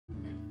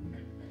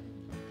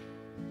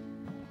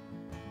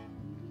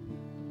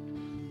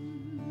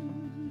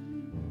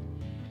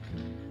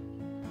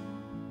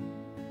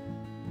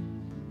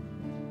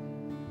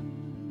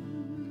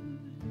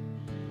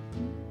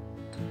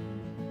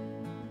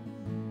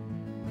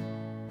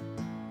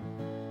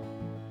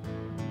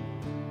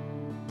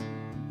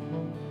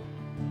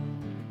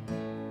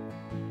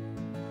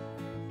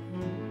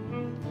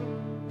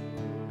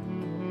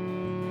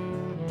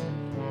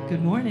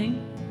Good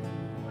morning.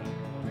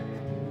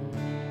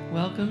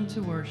 Welcome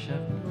to worship.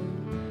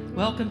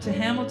 Welcome to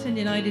Hamilton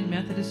United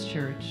Methodist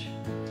Church.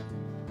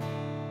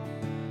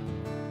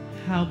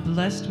 How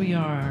blessed we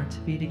are to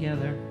be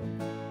together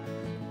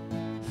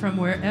from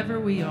wherever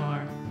we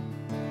are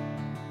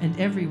and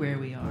everywhere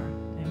we are.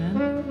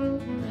 Amen.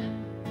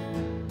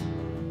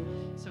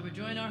 So we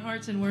join our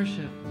hearts in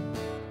worship.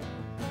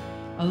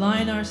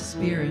 Align our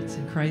spirits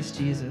in Christ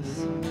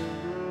Jesus.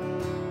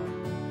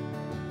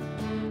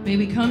 May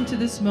we come to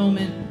this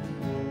moment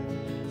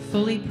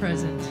fully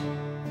present,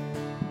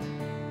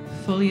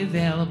 fully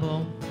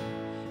available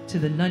to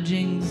the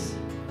nudgings,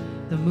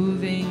 the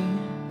moving,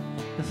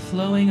 the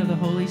flowing of the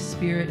Holy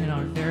Spirit in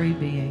our very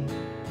being.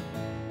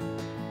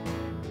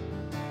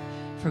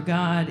 For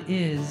God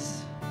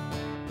is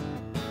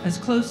as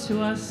close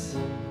to us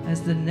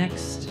as the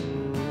next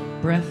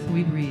breath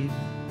we breathe.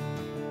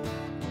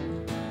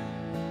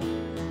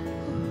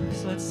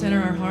 So let's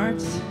center our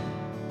hearts,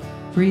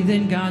 breathe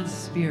in God's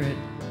Spirit.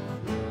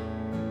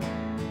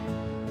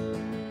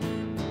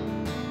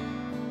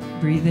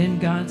 Breathe in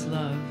God's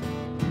love.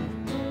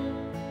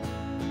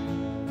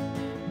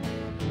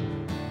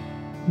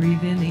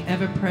 Breathe in the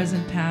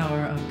ever-present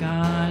power of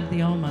God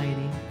the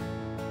Almighty.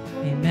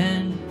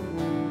 Amen,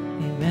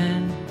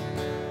 amen,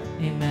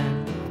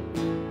 amen.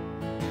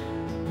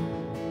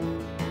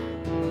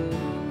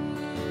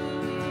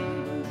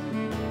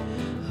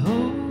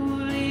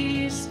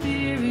 Holy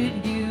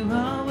Spirit, you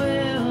are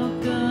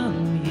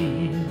welcome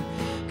here.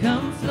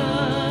 Come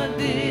flood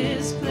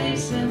this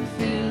place and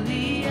fill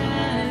the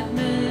atmosphere.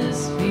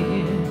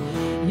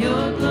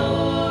 Your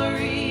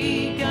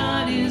glory,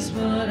 God, is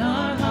what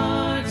our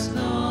hearts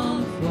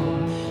long for,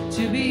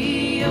 to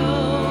be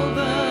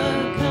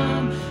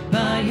overcome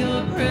by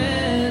your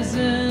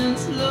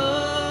presence, Lord.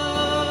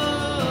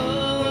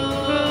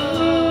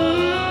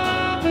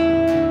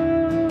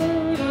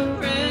 Your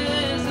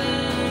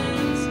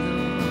presence,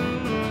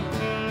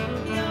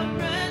 Lord. Your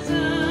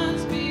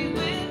presence be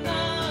with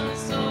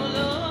us, oh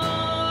Lord.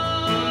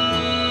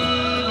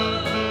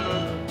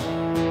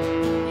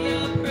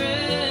 Your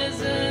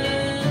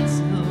presence,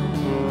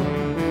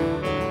 Lord.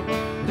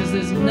 Because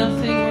there's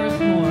nothing worth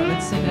more.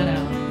 Let's sing that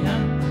out.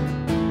 Yeah?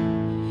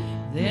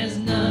 There's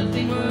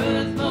nothing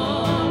worth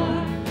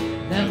more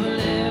that will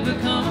ever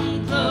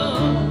come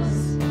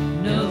close.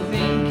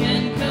 Nothing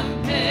can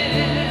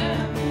compare.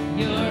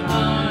 You're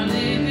our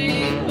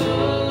living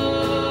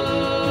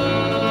hope.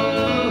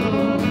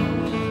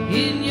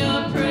 In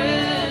your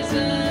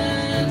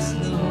presence,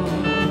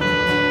 Lord.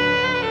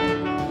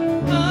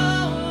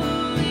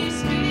 Holy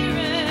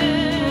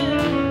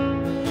Spirit,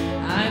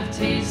 I've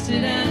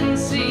tasted and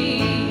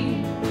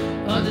seen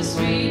of the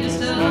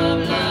sweetest of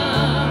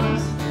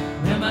loves,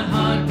 where my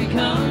heart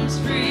becomes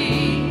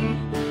free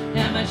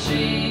and my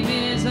shame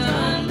is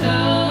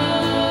undone.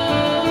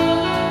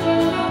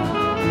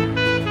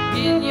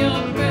 In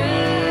your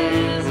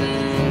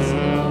presence,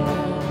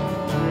 Lord,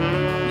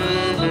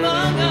 move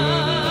among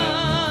us.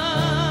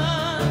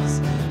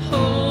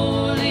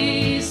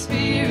 Holy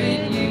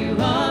Spirit, you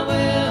are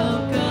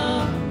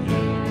welcome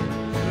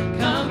here.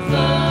 Come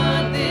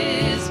flood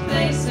this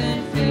place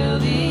and fill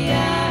the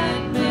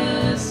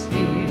atmosphere.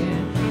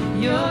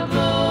 Your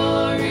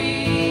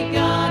glory,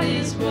 God,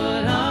 is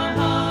what our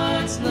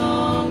hearts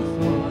long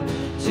for,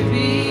 to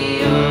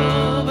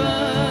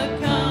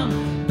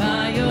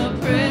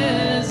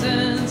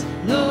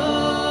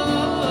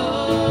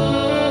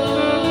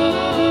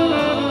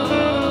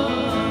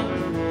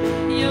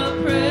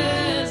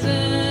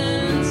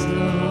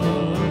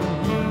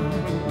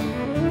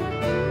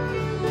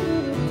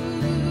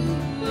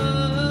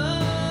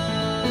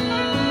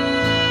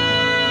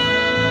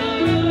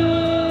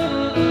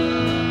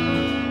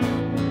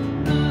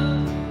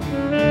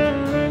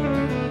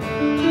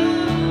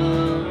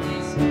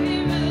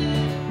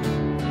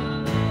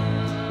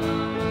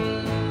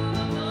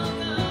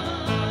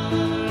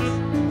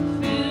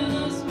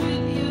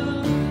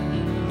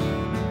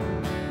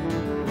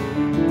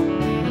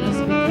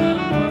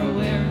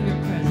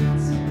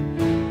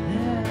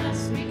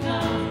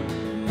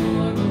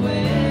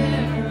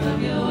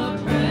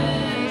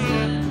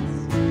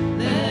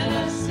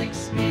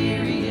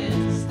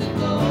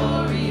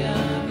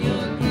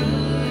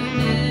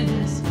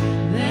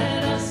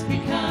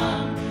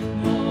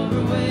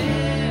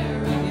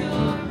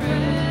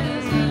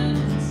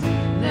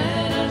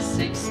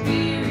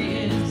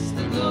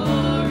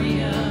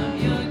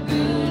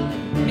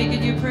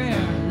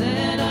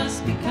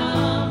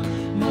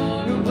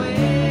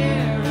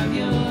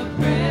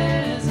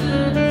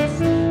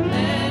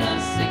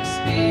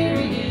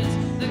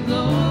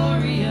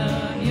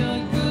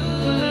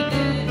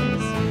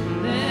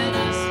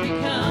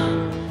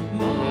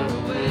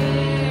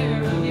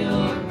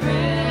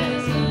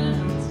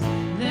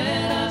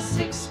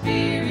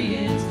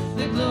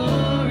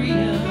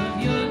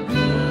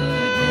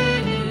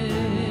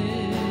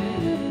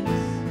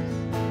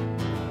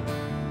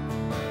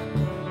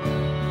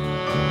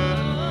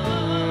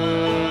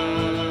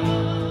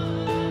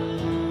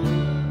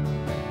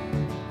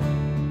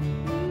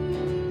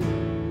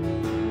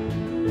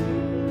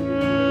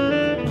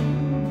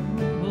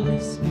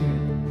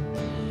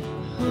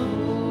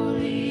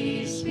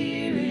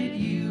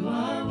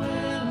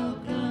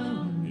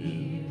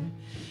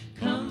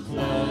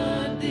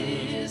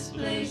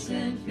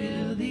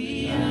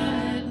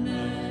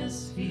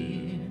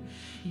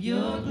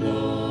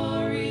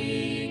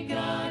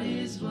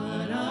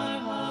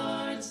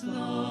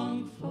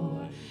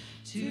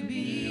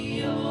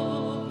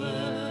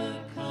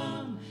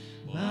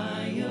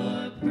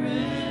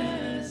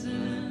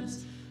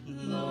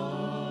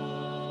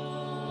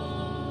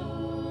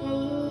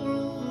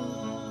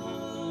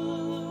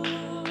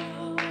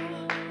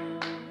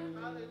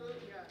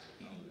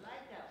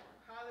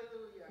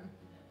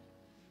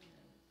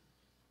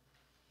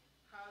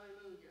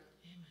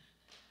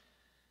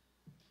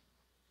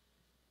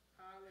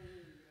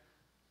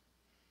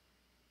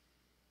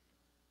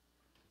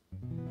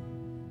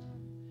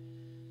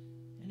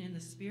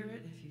the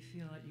Spirit. If you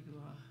feel like you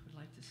would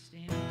like to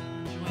stand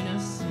and join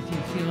us, if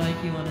you feel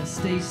like you want to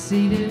stay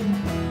seated,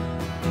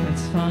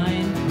 that's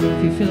fine.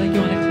 If you feel like you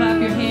want to clap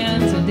your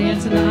hands and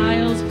dance in the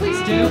aisles, please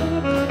do.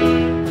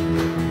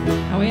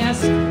 And we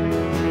ask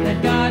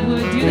that God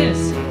would do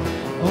this.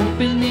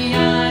 Open the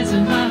eyes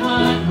of my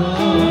heart,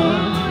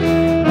 Lord.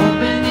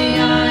 Open the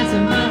eyes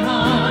of my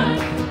heart.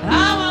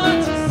 I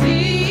want to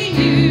see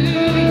you,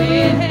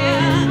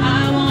 yeah.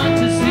 I want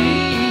to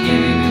see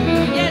you,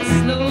 yes,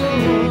 Lord.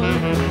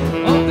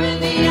 Open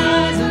the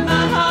eyes of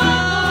my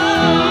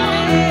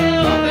heart,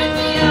 yeah. Open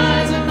the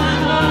eyes of my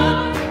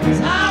heart,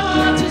 'cause I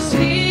want to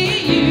see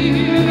you,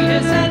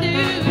 yes, I do.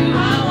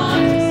 I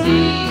want to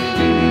see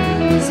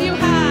you, see you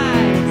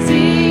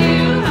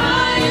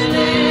high and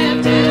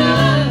lifted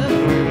up,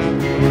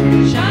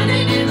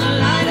 shining in the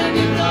light of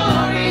your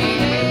glory.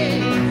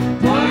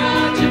 Pour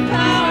out your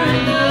power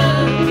and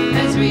love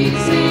as we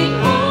sing,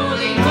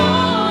 holy,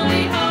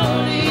 holy,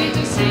 holy,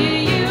 to see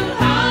you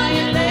high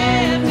and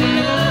lifted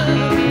up,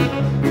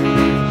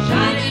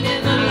 shining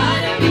in the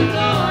light of your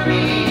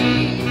glory.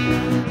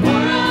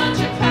 Pour out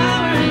your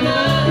power and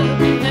love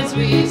as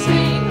we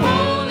sing,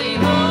 holy,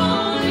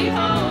 holy,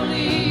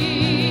 holy.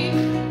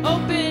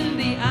 Open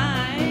the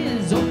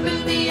eyes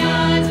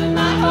of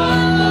my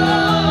heart,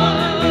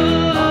 Lord.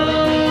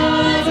 Open the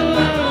eyes of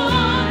my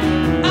heart.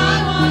 I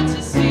want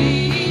to see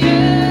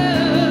you,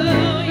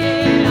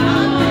 yeah, I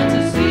want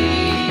to see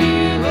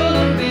you.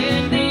 Open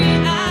the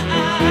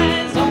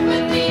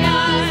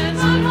eyes of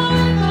my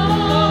heart,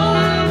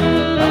 Lord.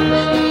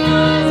 Open the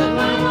eyes of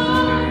my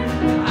heart.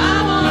 I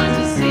want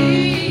to see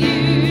you.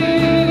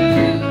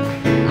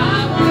 I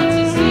want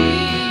to see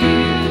you.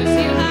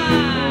 See you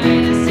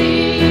high, to see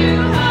you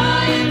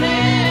high and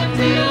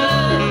lifted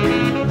up,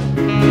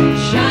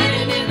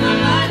 shining in the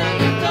light of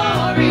your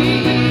glory.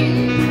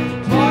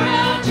 Pour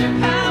out your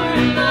power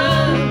and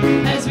love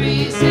as we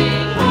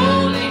sing,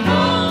 holy,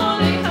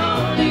 holy,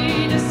 holy,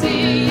 to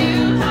see you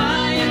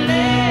high and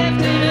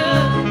lifted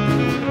up,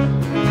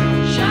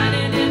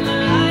 shining in the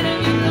light of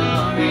your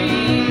glory.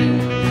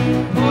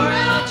 Pour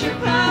out your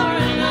power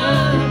and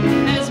love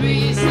as we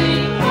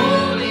sing,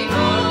 holy,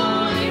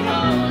 holy,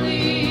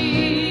 holy,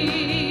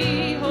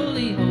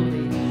 holy,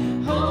 holy,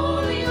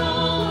 holy,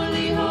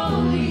 holy,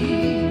 holy.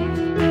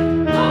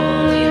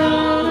 Holy,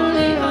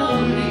 holy,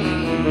 holy,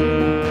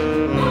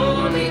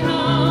 holy,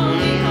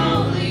 holy,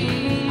 holy,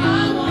 I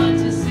want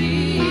to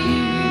see you.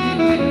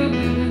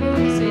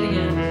 Say it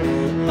again.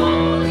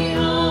 Holy,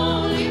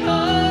 holy,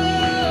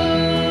 holy,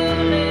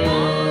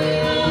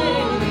 holy,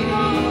 holy,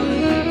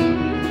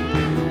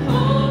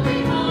 holy,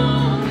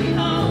 holy,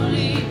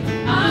 holy,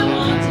 I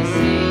want to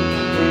see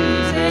you.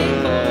 Say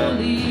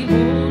holy,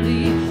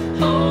 holy,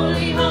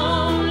 holy,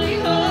 holy,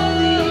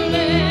 holy,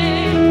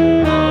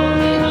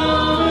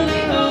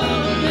 holy,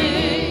 holy,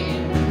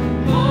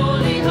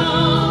 holy,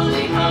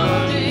 holy,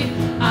 holy,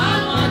 I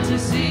want to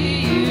see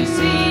you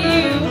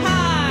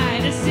high,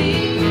 to see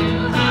you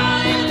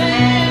high and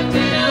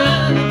lifted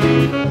up,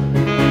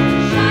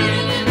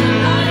 shining in the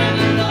light of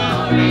your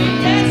glory.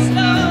 Yes,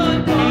 Lord,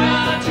 pour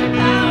out your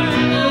power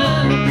and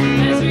love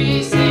as we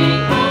sing,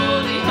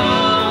 holy,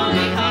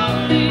 holy,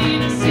 holy,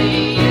 to see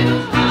you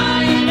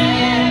high and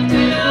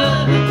lifted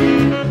up,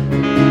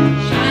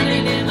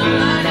 shining in the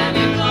light of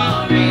your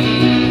glory.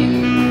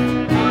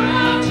 Pour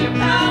out your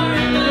power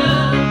and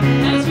love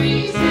as we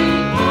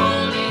sing,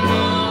 holy,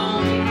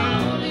 holy,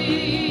 holy.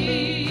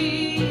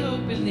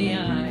 Open the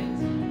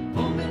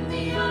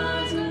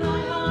eyes of my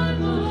heart,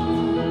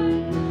 Lord.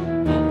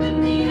 Open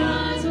the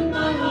eyes of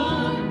my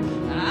heart.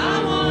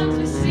 I want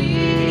to see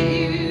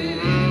you.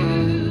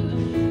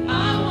 I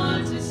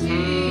want to see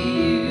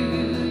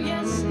you.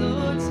 Yes,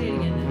 Lord, say it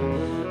again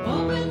now.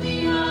 Open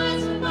the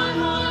eyes of my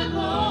heart,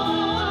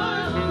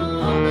 Lord.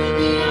 Open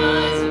the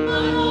eyes of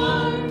my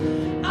heart.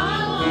 I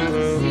want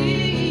to see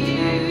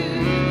you.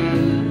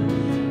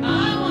 I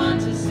want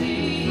to see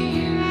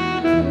you.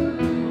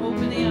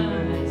 Open the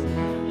eyes.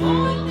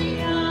 Open the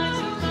eyes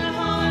of my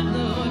heart,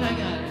 Lord. I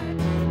got it.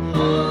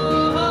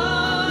 Holy,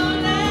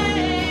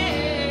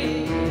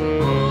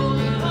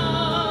 holy,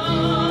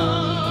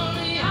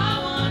 holy, I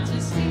want to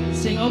see.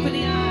 Sing open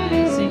the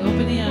eyes. Sing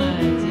open the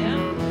eyes. Yeah.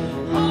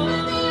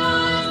 Open the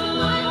eyes of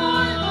my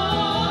heart,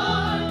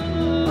 Lord.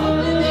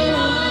 Open the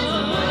eyes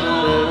of my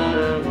heart.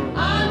 I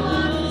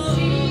want to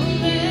see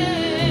you.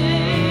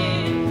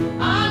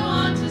 I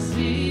want to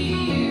see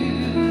you.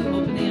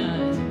 Open the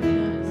eyes.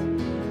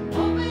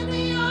 Open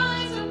the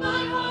eyes of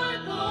my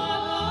heart,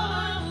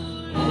 Lord.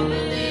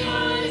 Open the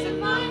eyes of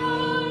my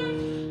heart.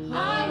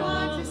 I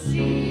want to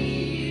see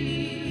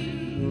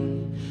you.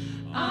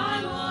 I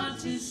want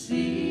to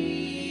see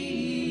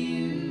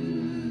you.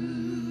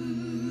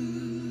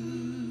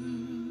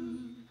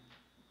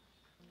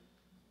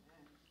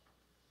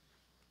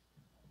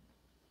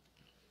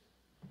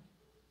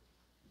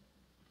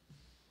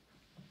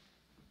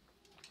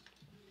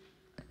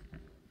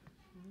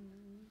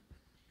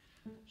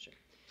 Sure.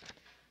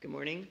 Good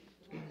morning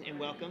and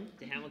welcome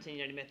to Hamilton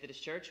United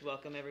Methodist Church.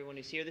 Welcome everyone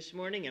who's here this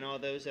morning and all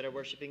those that are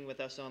worshiping with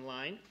us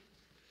online.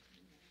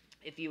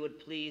 if you would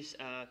please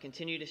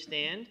continue to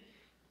stand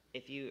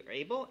if you are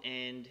able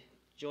and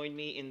join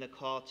me in the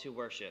call to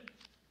worship.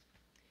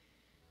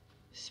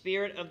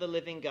 Spirit of the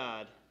living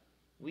God,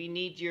 we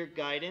need your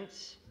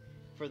guidance,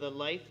 for the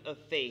life of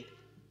faith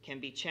can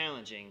be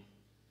challenging.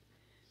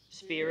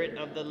 Spirit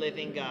of the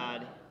living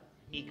God,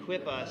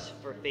 equip us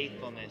for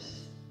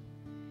faithfulness.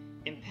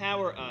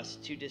 Empower us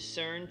to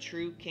discern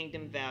true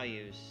kingdom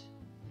values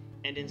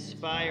and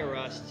inspire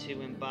us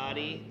to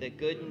embody the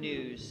good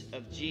news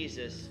of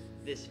Jesus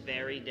this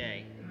very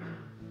day.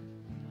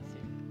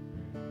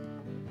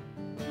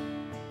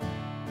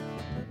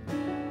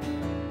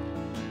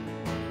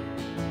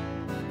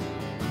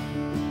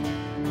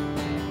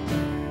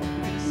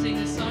 Sing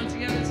this song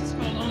together. This is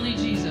called Only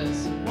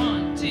Jesus.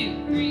 1,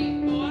 2,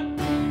 3, 4.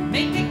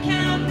 Make it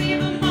count,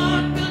 leave a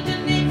mark, build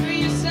a name for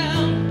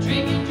yourself.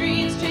 Dream your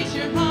dreams, chase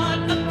your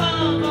heart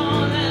above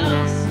all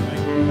else.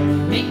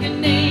 Make a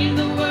name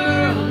the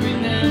world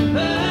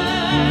remembers.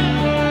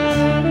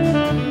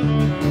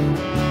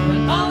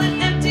 When all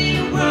an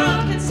empty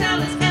world can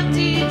sell is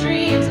empty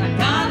dreams, I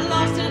got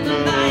lost in the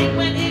light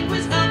when it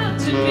was up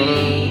to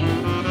me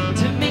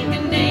to make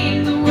a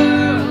name the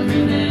world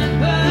remembers.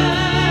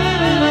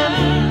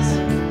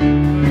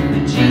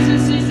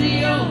 Jesus is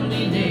the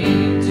only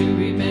name to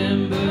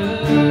remember.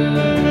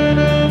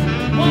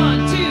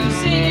 1, 2,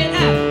 sing it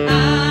out.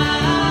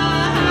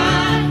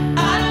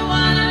 I don't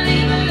wanna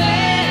leave a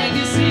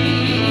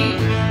legacy.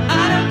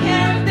 I don't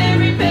care if they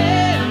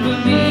remember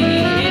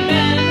me.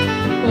 Amen.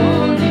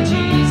 Only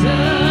Jesus.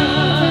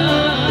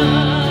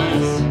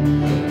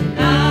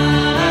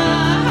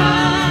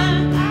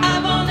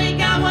 I've only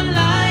got one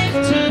life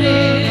to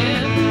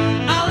live.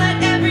 I'll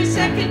let every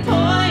second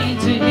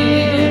point to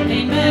Him.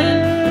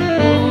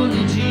 Amen.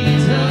 Only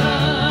Jesus.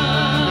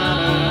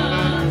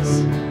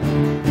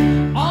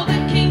 All the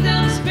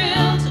kingdoms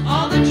built,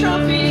 all the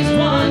trophies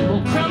won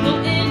will crumble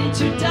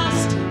into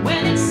dust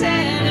when it's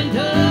said and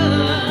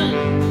done.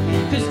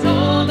 'Cause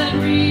all that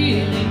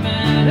really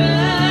matters.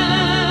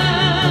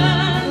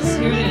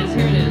 Here it is,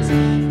 here it is.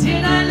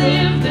 Did I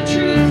live the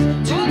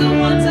truth to the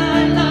ones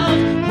I love?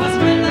 Was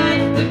my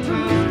life the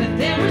proof that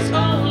there is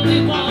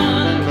only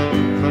one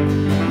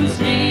whose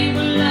name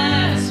will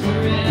last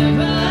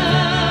forever?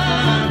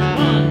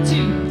 1,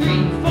 2,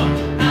 3, 4.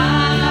 I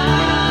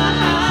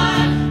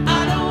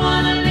don't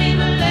wanna leave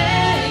a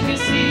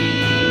legacy.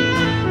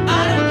 I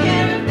don't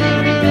care if they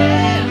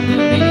remember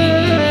me.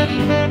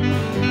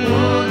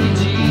 Only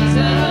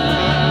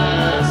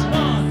Jesus.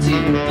 1,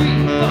 2, 3,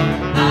 4.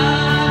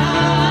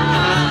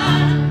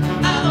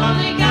 I've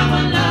only got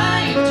one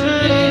life to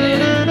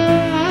live.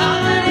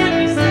 I'll let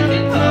every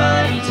second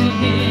point to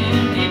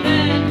Him.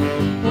 Amen.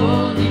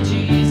 Only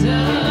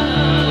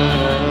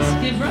Jesus.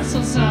 Give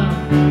Russell some.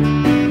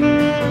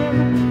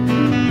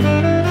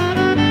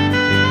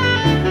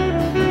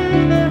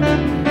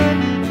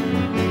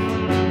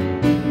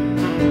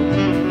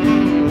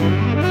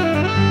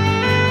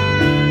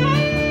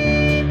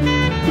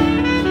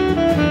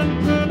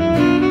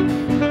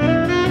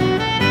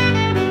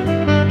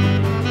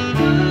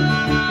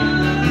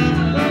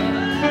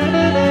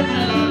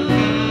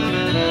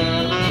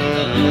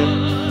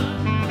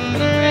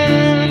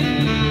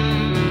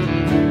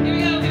 Here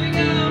we go,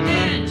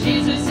 and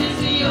Jesus is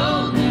the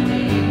only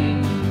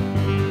name.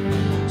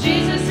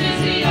 Jesus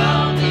is the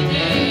only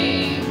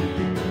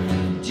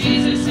name.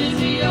 Jesus is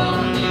the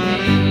only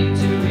name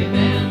to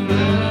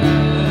remember.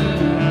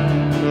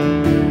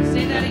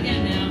 Say that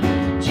again now.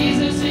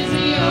 Jesus is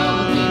the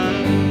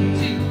only name.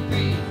 2,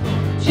 3,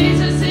 4.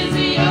 Jesus is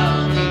the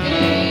only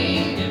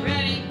name. Get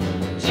ready.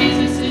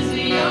 Jesus is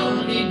the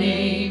only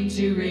name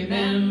to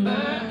remember.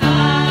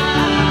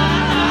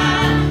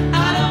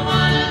 I don't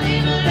wanna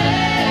leave a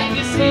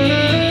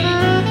legacy.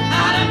 I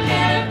don't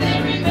care if they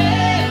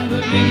remember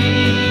me.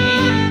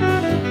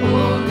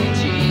 Only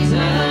Jesus.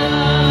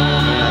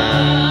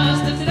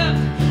 Lift it up.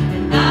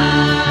 And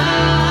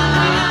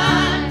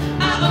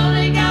I've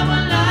only got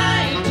one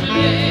life to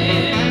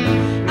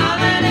live. I'll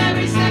let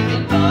every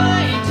second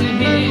point to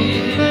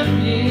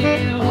Him.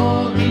 Yeah,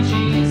 only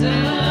Jesus.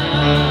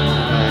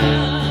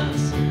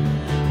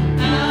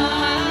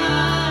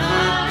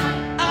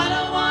 I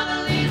don't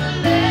wanna leave a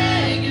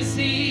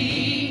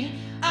legacy.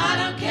 I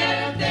don't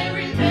care if they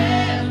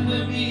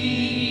remember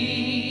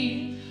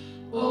me.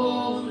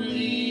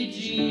 Only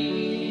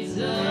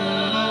Jesus.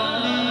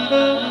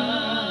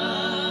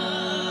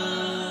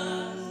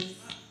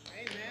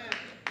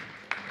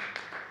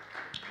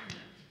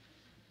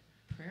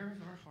 Prayer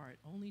of our heart,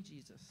 only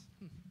Jesus.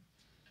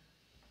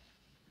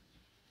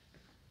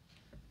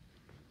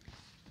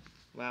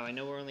 Wow, I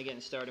know we're only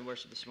getting started in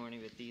worship this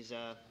morning, but these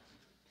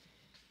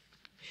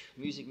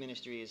music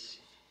ministry is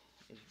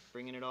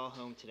bringing it all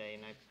home today,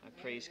 and I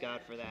praise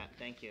God for that.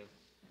 Thank you.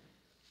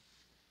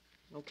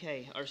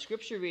 Okay, our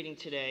scripture reading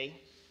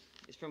today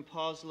is from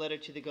Paul's letter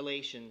to the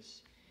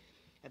Galatians.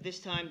 At this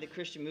time, the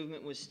Christian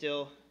movement was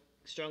still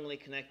strongly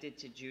connected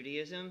to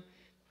Judaism,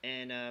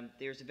 and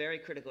there's a very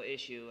critical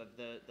issue of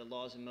the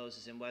laws of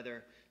Moses and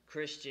whether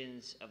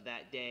Christians of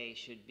that day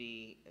should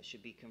be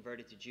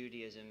converted to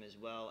Judaism as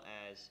well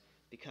as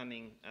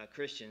becoming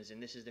Christians,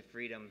 and this is the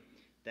freedom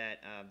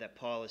that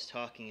Paul is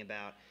talking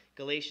about.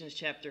 Galatians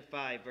chapter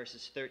 5,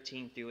 verses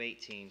 13 through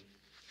 18.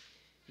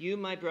 You,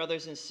 my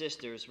brothers and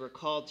sisters, were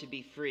called to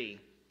be free,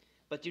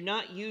 but do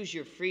not use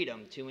your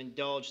freedom to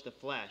indulge the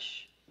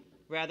flesh.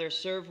 Rather,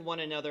 serve one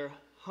another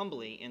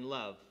humbly in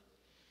love.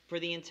 For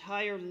the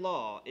entire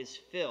law is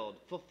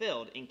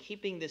fulfilled in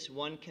keeping this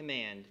one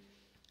command: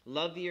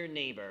 love your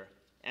neighbor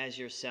as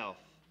yourself.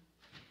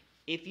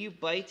 If you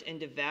bite and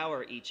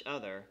devour each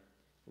other,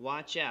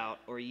 watch out,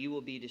 or you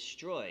will be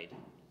destroyed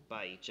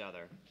by each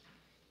other.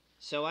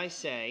 So I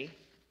say,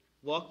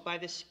 walk by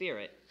the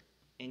Spirit,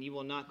 and you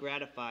will not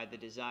gratify the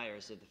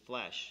desires of the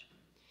flesh.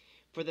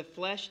 For the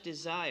flesh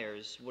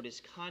desires what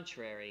is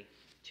contrary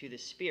to the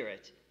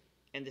Spirit,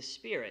 and the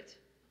Spirit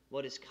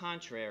what is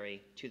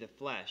contrary to the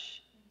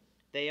flesh.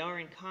 They are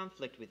in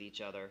conflict with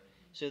each other,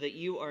 so that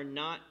you are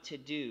not to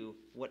do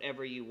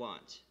whatever you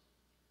want.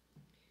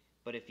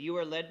 But if you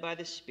are led by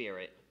the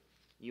Spirit,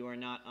 you are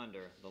not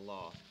under the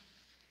law.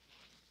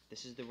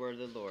 This is the word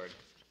of the Lord.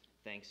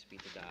 Thanks be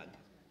to God.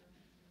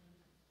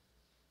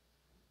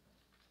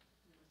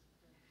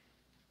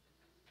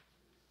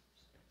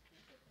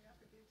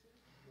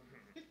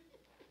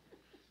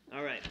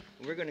 All right,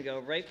 we're going to go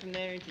right from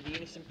there into the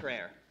unison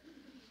prayer.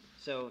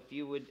 So if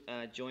you would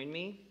join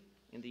me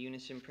in the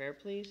unison prayer,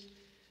 please.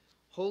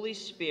 Holy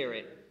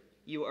Spirit,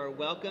 you are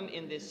welcome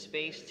in this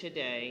space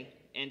today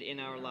and in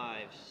our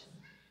lives.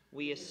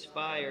 We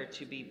aspire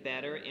to be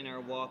better in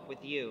our walk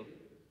with you.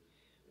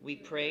 We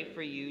pray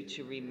for you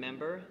to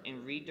remember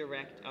and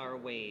redirect our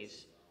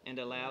ways and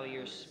allow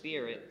your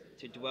Spirit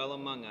to dwell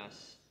among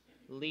us,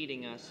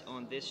 leading us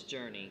on this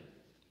journey.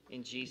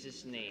 In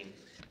Jesus' name,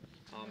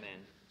 amen.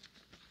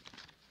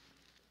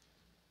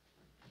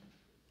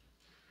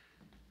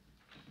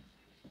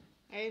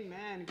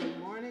 Amen. Good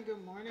morning,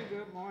 good morning,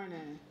 good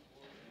morning.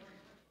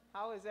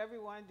 How is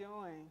everyone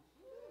doing?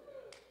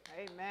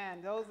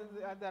 Amen. Those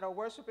that are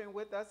worshiping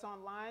with us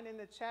online in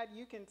the chat,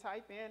 you can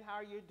type in how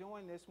you're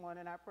doing this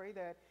morning. I pray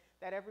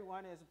that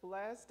everyone is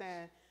blessed.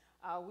 And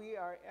we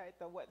are at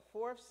the,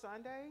 fourth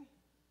Sunday?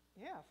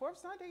 Yeah, fourth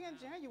Sunday in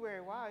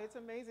January. Wow, it's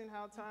amazing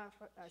how time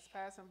is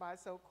passing by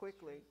so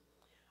quickly.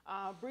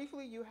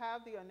 Briefly, you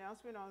have the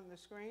announcement on the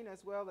screen,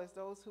 as well as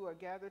those who are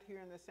gathered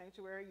here in the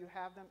sanctuary. You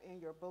have them in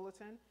your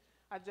bulletin.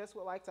 I just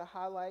would like to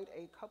highlight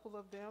a couple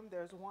of them.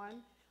 There's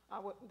one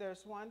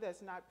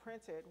that's not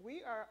printed.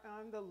 We are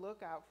on the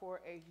lookout for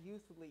a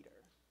youth leader.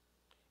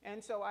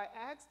 And so I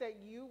ask that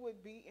you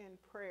would be in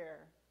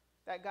prayer,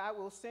 that God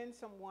will send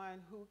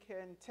someone who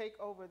can take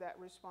over that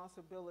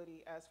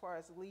responsibility as far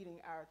as leading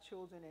our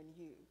children and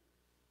youth.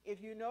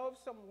 If you know of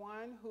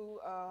someone who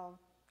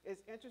is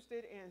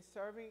interested in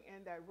serving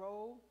in that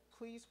role,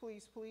 please,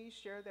 please, please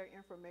share their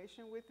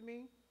information with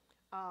me.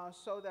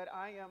 So that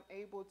I am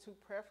able to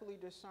prayerfully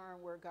discern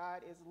where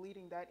God is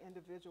leading that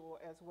individual,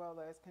 as well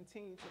as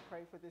continue to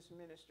pray for this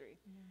ministry.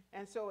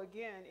 And so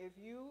again, if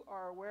you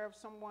are aware of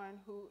someone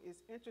who is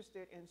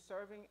interested in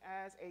serving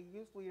as a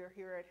youth leader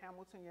here at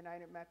Hamilton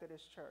United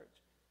Methodist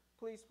Church,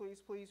 please, please,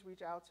 please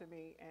reach out to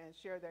me and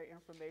share their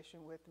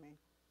information with me.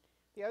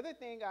 The other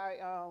thing I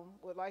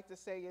would like to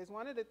say is,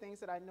 one of the things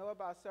that I know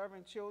about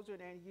serving children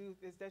and youth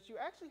is that you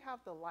actually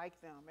have to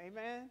like them.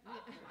 Amen?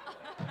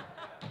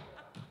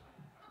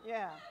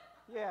 Yeah.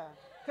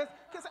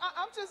 Because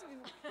I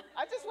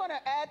just want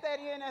to add that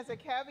in as a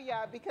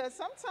caveat, because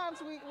sometimes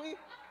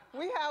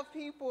we have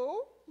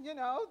people, you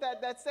know,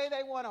 that say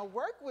they want to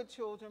work with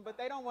children, but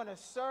they don't want to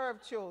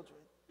serve children.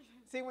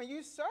 See, when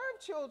you serve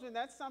children,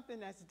 that's something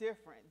that's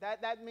different.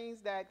 That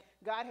means that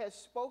God has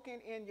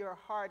spoken in your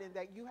heart and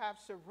that you have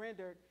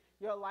surrendered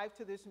your life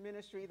to this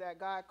ministry that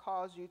God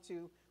calls you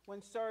to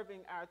when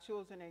serving our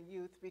children and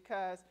youth.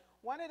 Because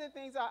one of the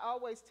things I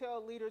always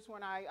tell leaders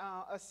when I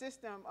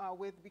assist them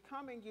with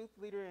becoming youth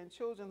leader and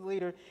children's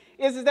leader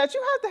is that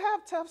you have to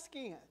have tough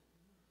skin.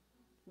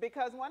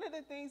 Because one of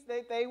the things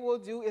that they will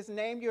do is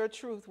name your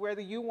truth,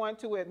 whether you want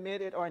to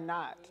admit it or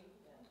not.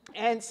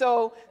 And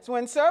so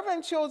when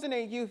serving children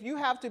and youth, you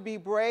have to be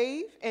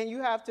brave, and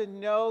you have to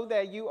know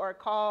that you are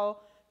called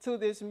to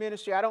this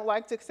ministry. I don't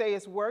like to say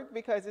it's work,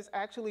 because it's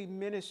actually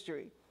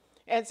ministry.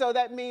 And so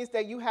that means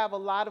that you have a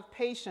lot of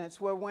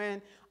patience, where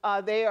when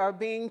they are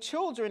being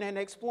children and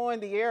exploring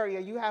the area,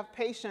 you have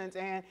patience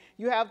and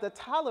you have the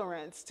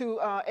tolerance to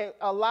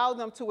allow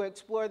them to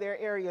explore their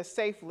area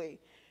safely.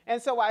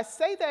 And so I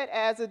say that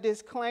as a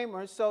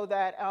disclaimer, so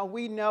that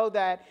we know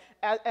that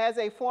as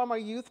a former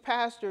youth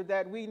pastor,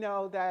 that we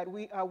know that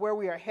where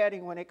we are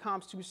heading when it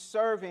comes to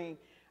serving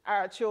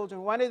our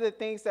children. One of the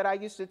things that I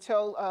used to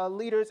tell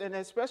leaders, and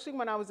especially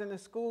when I was in the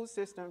school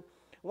system,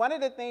 one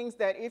of the things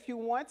that if you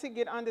want to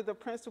get under the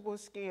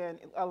principal's skin,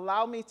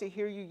 allow me to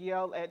hear you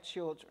yell at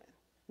children.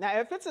 Now,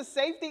 if it's a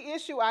safety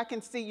issue, I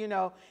can see,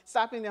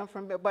 stopping them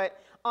from it. But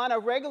on a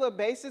regular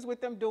basis with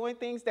them doing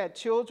things that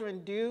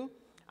children do,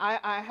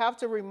 I have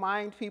to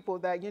remind people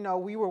that,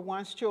 we were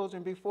once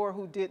children before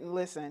who didn't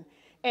listen.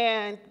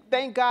 And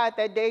thank God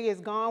that day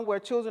is gone where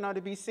children are to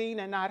be seen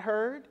and not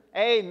heard.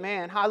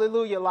 Amen.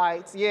 Hallelujah,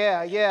 lights.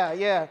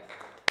 Yeah.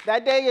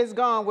 That day is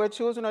gone where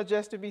children are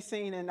just to be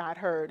seen and not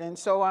heard. And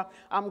so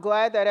I'm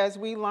glad that as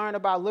we learn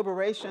about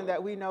liberation,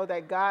 that we know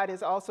that God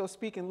is also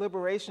speaking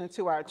liberation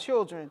to our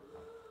children.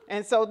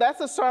 And so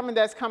that's a sermon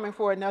that's coming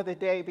for another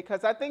day,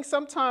 because I think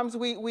sometimes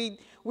we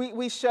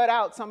shut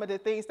out some of the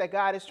things that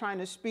God is trying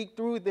to speak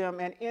through them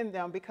and in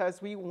them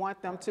because we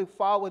want them to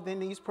fall within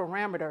these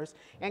parameters.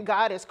 And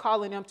God is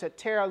calling them to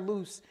tear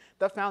loose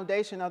the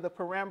foundation of the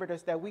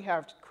parameters that we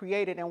have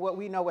created and what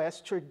we know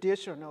as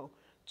traditional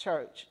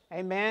church.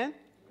 Amen?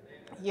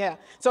 Yeah.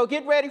 So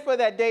get ready for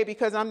that day,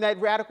 because I'm that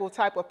radical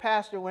type of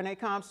pastor when it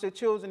comes to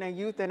children and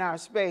youth in our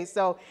space.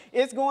 So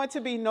it's going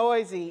to be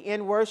noisy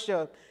in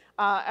worship.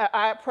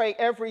 I pray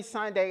every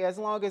Sunday, as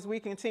long as we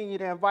continue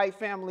to invite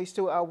families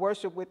to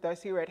worship with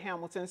us here at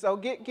Hamilton. So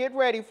get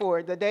ready for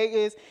it. The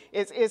day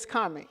is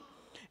coming.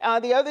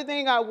 The other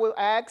thing I will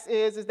ask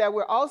is that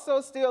we're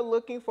also still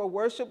looking for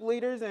worship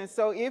leaders. And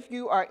so if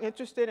you are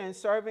interested in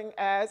serving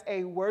as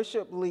a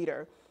worship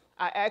leader,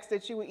 I ask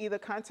that you would either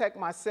contact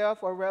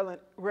myself or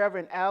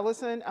Reverend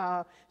Allison.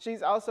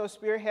 She's also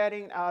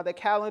spearheading the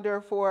calendar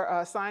for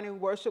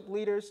assigning worship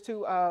leaders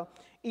to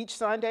each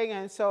Sunday.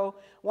 And so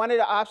one of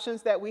the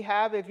options that we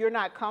have, if you're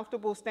not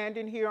comfortable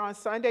standing here on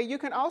Sunday, you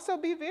can also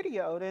be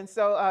videoed. And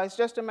so it's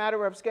just a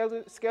matter of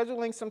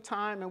scheduling some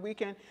time, and we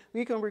can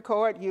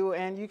record you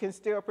and you can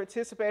still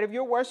participate. If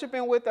you're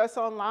worshiping with us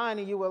online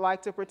and you would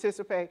like to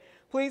participate,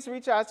 please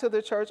reach out to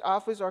the church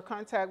office or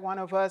contact one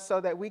of us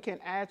so that we can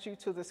add you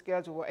to the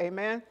schedule.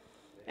 Amen.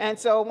 And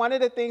so one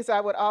of the things I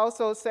would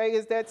also say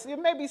is that there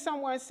may be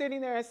someone sitting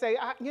there and say,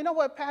 you know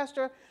what,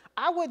 Pastor,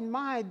 I wouldn't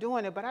mind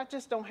doing it, but I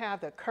just don't have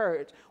the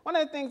courage. One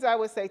of the things I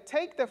would say,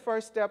 take the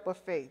first step of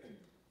faith.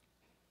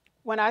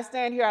 When I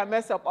stand here, I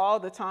mess up all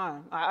the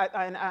time.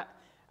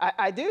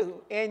 I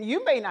do. And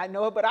you may not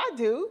know it, but I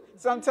do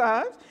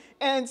sometimes.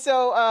 And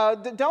so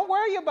don't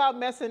worry about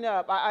messing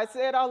up. I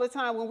say it all the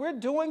time. When we're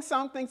doing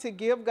something to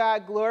give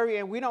God glory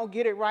and we don't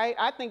get it right,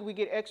 I think we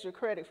get extra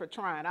credit for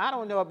trying. I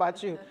don't know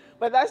about you,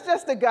 but that's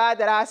just the God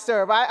that I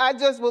serve. I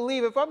just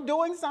believe if I'm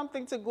doing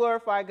something to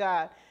glorify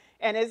God,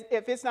 and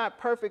if it's not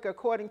perfect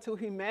according to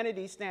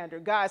humanity's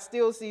standard, God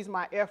still sees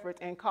my effort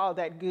and call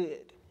that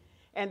good.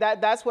 And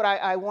that's what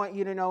I want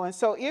you to know. And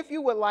so if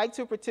you would like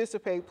to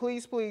participate,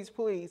 please, please,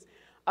 please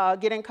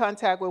get in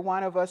contact with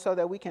one of us so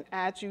that we can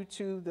add you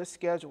to the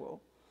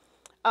schedule.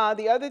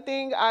 The other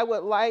thing I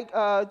would like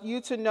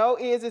you to know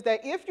is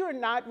that if you're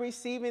not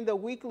receiving the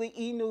weekly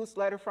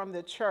e-newsletter from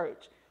the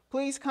church,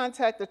 please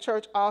contact the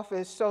church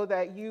office so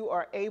that you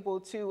are able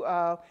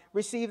to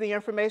receive the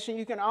information.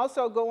 You can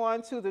also go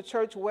on to the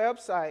church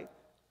website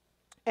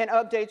and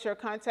update your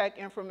contact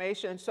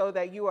information so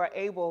that you are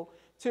able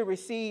to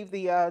receive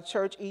the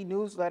church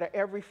e-newsletter.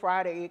 Every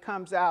Friday it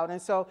comes out.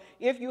 And so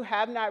if you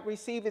have not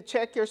received it,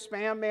 check your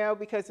spam mail,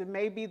 because it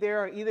may be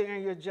there or either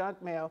in your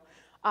junk mail.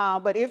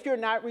 But if you're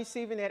not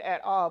receiving it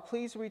at all,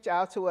 please reach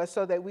out to us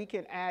so that we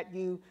can add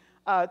you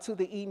to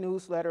the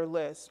e-newsletter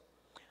list.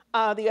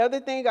 The other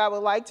thing I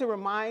would like to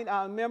remind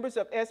members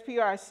of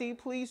SPRC,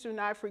 please do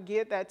not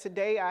forget that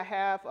today I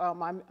have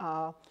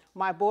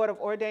my Board of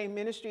Ordained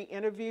Ministry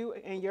interview,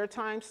 and your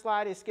time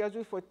slot is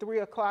scheduled for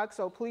 3 o'clock.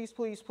 So please,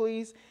 please,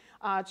 please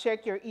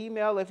check your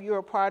email if you're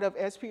a part of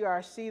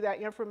SPRC. That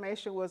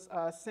information was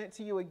sent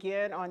to you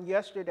again on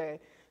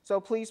yesterday. So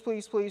please,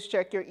 please, please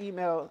check your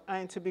email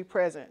and to be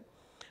present.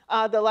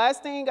 The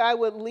last thing I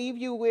would leave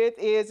you with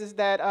is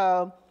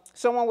that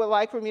someone would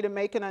like for me to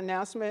make an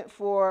announcement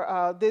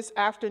for this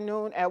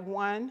afternoon at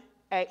 1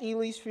 at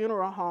Ely's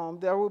Funeral Home.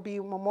 There will be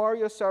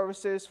memorial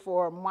services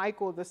for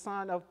Michael, the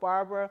son of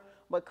Barbara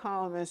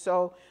McComb. And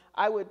so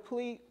I would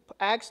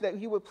ask that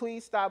you would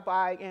please stop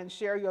by and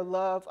share your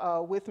love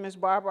with Miss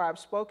Barbara. I've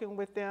spoken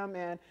with them,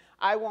 and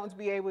I won't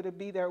be able to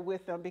be there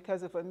with them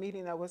because of a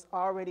meeting that was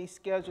already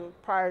scheduled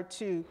prior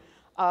to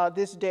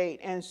this date.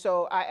 And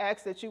so I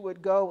ask that you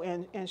would go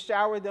and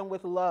shower them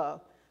with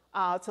love.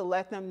 To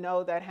let them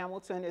know that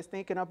Hamilton is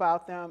thinking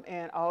about them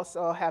and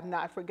also have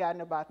not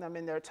forgotten about them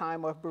in their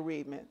time of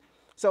bereavement.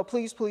 So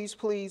please, please,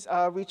 please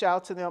reach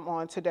out to them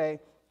on today.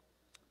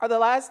 The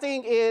last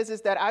thing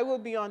is that I will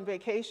be on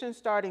vacation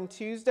starting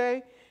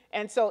Tuesday.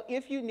 And so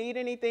if you need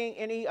anything,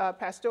 any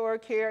pastoral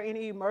care,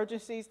 any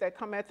emergencies that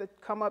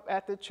come up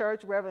at the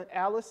church, Reverend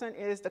Allison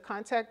is the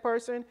contact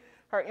person.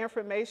 Her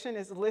information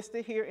is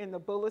listed here in the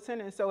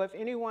bulletin. And so if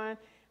anyone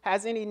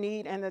has any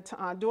need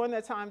during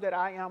the time that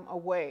I am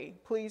away,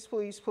 please,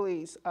 please,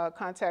 please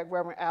contact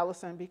Reverend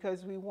Allison,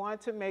 because we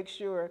want to make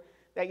sure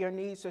that your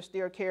needs are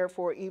still cared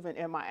for even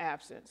in my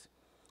absence.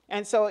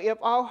 And so if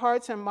all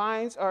hearts and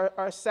minds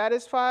are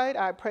satisfied,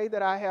 I pray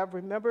that I have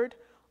remembered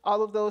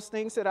all of those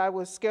things that I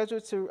was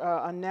scheduled to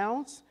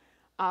announce.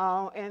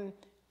 And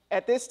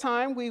at this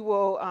time, we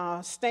will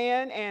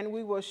stand and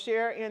we will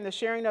share in the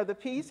sharing of the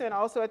peace. And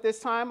also at this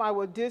time, I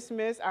will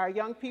dismiss our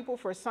young people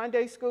for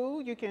Sunday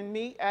school. You can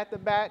meet at the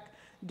back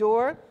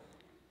door.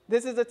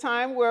 This is a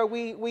time where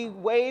we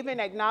wave and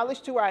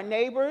acknowledge to our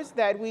neighbors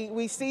that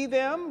we see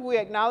them. We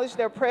acknowledge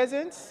their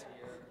presence.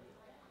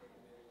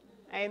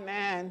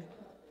 Amen.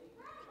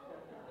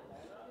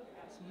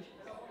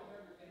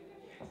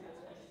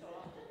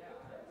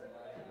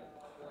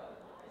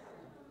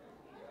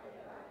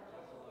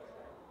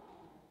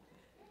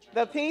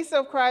 The peace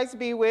of Christ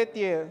be with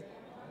you.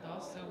 And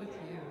also with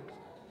you.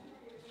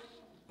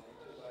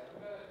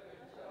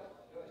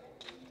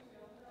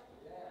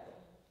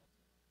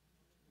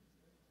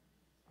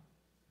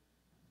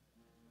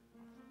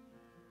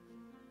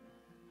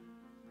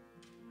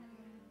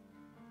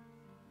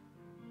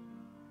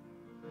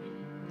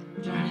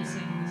 Join in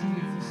singing this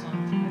beautiful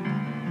song together.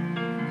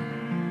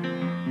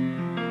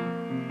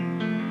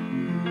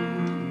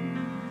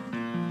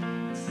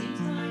 It seems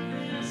like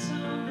there's so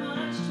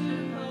much to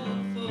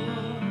hope for,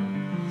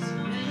 so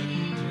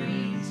many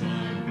dreams I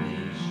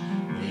wish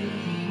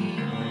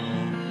they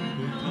all would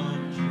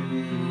come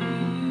true.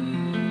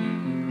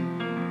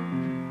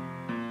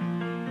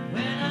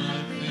 When I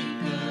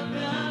think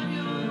about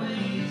your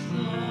ways,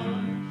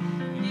 Lord,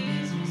 it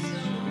gives me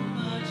so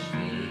much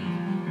faith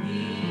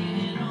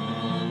in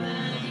all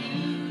that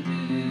you do.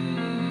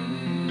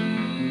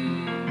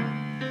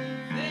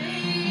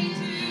 Faith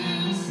to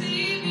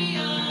see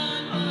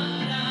beyond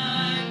what I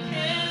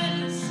can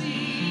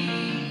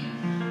see.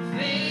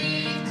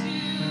 Faith to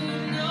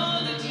know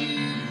that you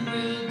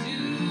will do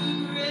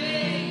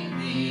great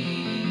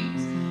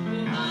things.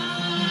 Oh, I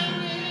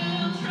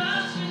will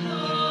trust you,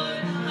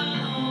 Lord.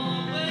 I'll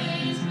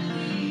always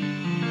believe.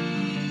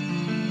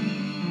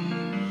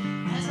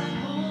 As I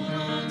hold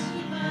on to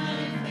my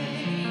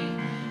faith,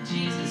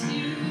 Jesus,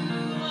 you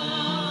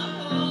are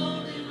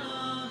holding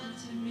on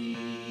to me.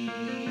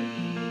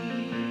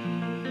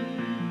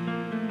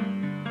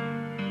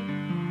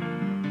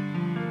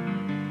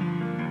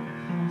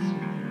 Fill us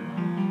with your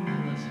love,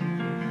 fill us with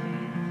your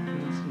faith,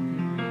 fill us with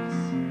your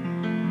grace.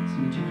 As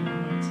we join our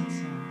hearts in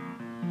song.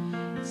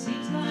 It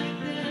seems like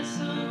there's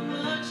so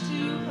much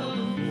to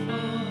hope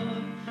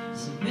for,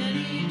 so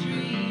many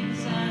dreams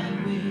I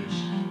wish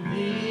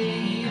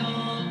they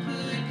all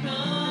could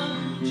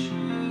come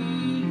true.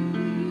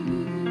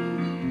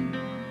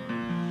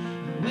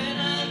 When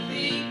I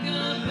think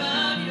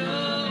about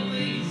your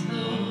ways,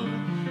 Lord,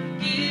 it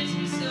gives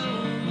me so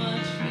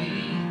much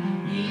faith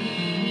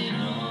in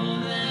all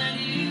that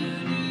you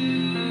do.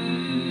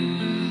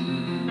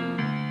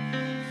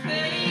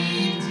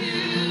 Faith to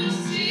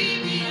see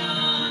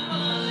beyond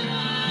what I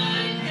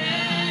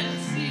can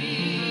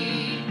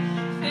see.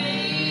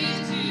 Faith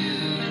to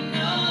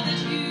know that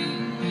you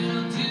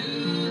will do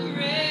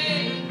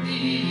great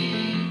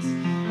things.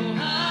 Oh,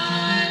 I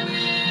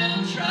will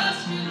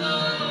trust you,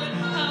 Lord.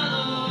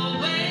 I'll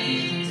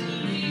always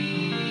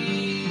believe.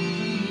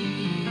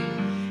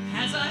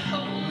 As I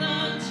hold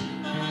on to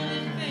my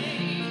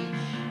faith,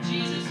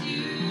 Jesus,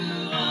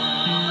 you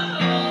are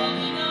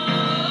holding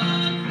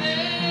on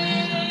faith.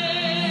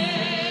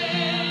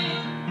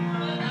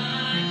 What I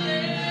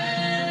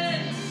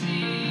can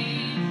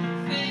see,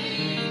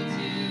 faith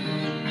to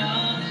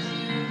know that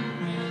you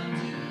will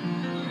do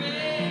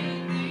great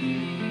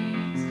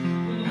things.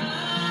 Oh, I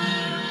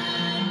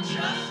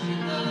trust you,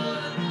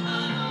 Lord.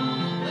 I'll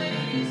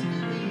always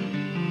believe.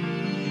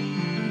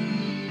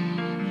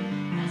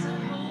 As I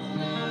hold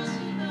on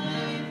to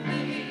my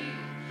faith,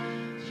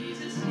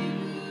 Jesus, you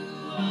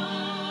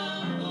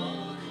are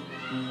holding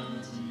on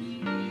to me.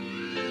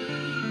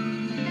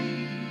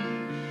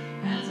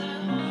 As I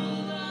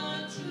hold on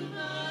to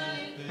my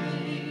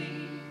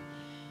faith,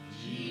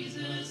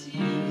 Jesus,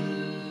 you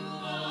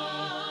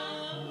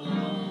are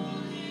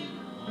holding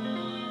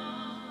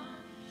on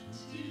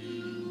to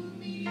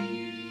me.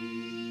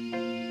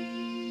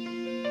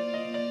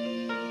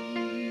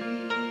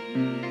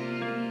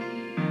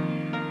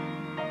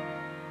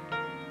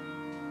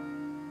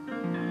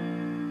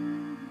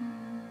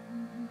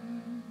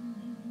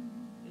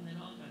 And let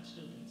all God's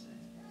children say,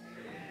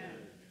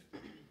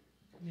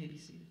 you may be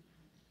seated.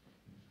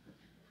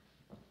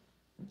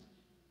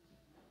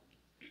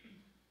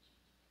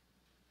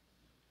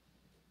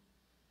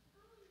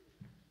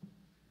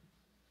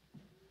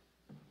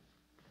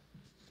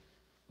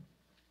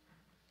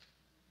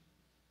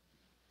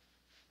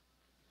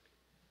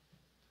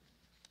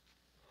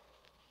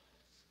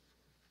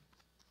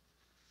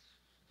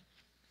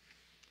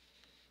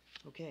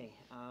 Okay,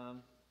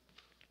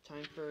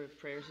 time for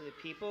prayers of the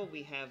people.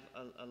 We have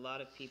a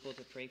lot of people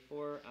to pray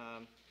for.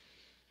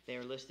 They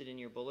are listed in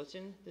your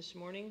bulletin this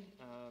morning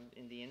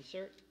in the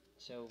insert.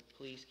 So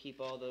please keep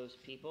all those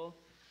people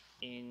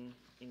in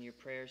your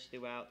prayers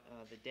throughout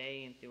the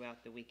day and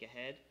throughout the week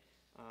ahead.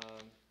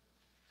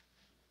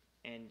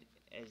 And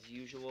as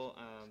usual,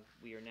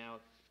 we are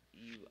now,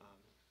 you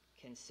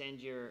can send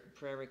your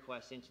prayer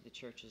requests into the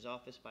church's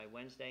office by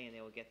Wednesday, and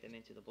they will get them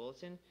into the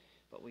bulletin.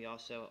 But we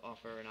also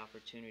offer an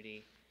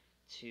opportunity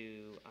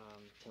to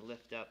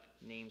lift up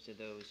names of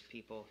those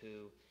people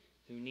who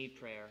need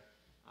prayer,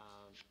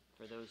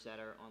 for those that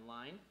are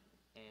online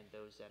and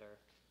those that are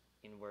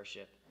in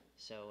worship.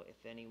 So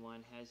if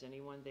anyone has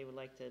anyone they would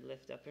like to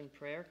lift up in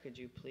prayer, could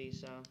you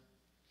please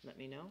let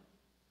me know?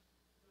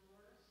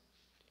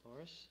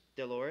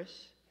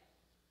 Dolores?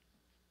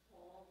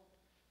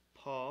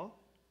 Paul?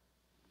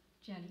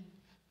 Jenny.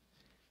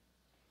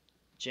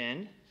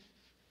 Jen?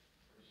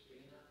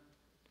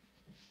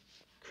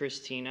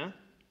 Christina?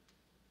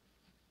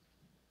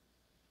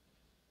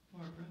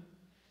 Barbara.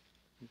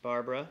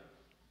 Barbara?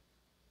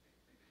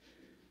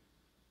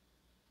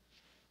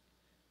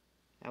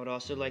 I would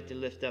also like to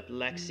lift up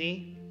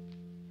Lexi,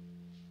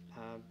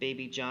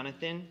 baby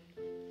Jonathan,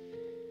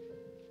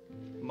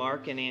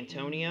 Mark and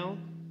Antonio,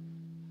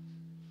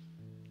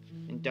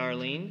 and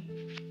Darlene.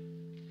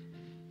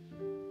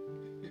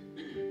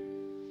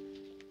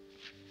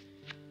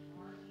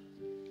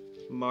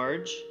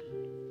 Marge.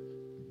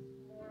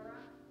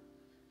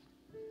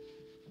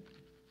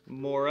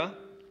 Mora.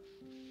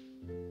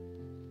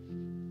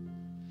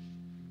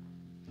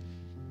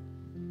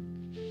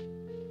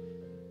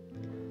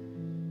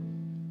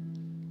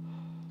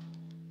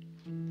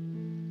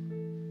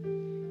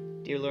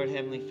 Dear Lord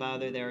Heavenly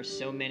Father, there are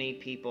so many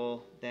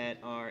people that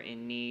are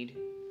in need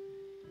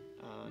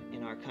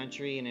in our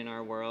country and in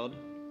our world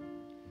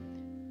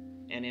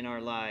and in our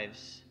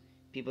lives.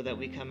 People that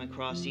we come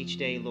across each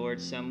day,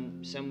 Lord.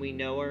 Some we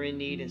know are in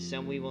need and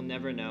some we will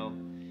never know.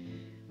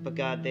 But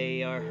God,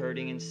 they are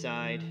hurting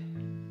inside.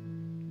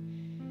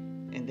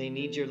 And they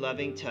need your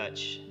loving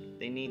touch.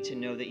 They need to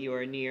know that you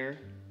are near.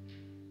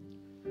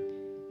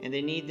 And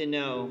they need to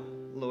know,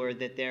 Lord,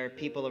 that there are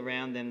people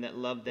around them that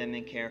love them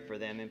and care for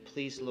them. And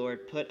please,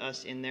 Lord, put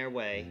us in their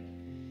way.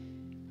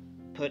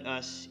 Put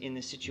us in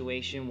the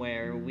situation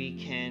where we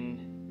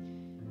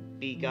can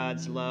be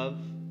God's love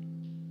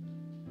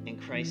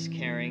and Christ's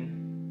caring.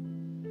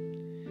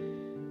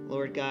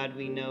 Lord God,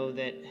 we know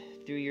that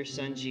through your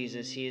Son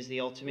Jesus, he is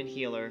the ultimate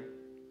healer,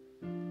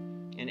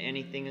 and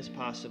anything is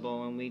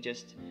possible. And we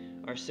just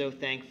are so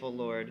thankful,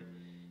 Lord,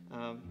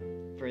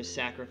 for his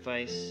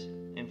sacrifice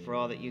and for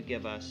all that you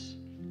give us.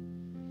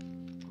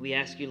 We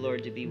ask you,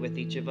 Lord, to be with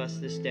each of us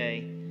this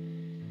day.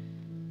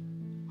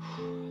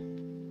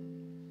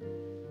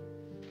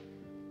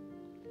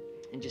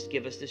 And just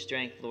give us the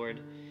strength, Lord,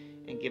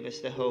 and give us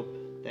the hope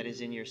that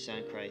is in your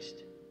Son,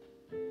 Christ.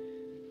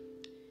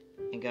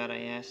 And God,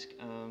 I ask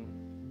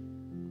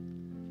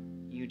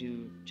you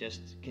to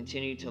just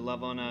continue to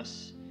love on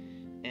us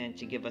and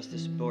to give us the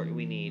support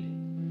we need.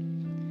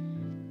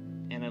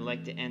 And I'd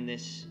like to end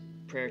this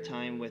prayer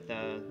time with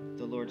the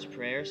Lord's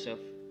Prayer. So if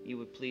you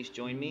would please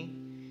join me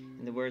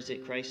in the words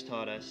that Christ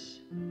taught us.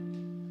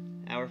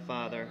 Our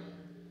Father,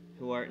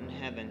 who art in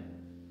heaven,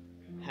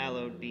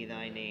 hallowed be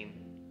thy name.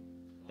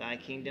 Thy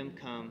kingdom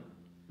come,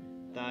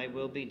 thy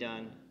will be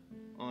done,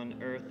 on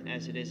earth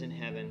as it is in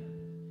heaven.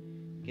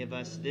 Give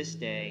us this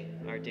day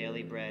our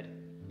daily bread,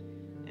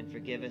 and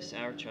forgive us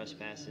our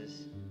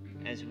trespasses,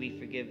 as we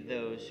forgive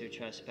those who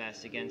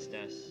trespass against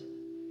us.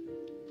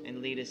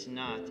 And lead us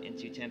not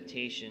into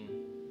temptation,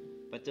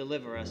 but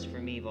deliver us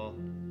from evil.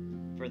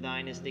 For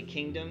thine is the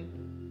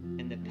kingdom,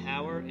 and the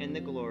power, and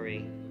the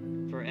glory,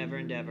 forever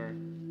and ever.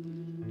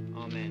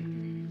 Amen.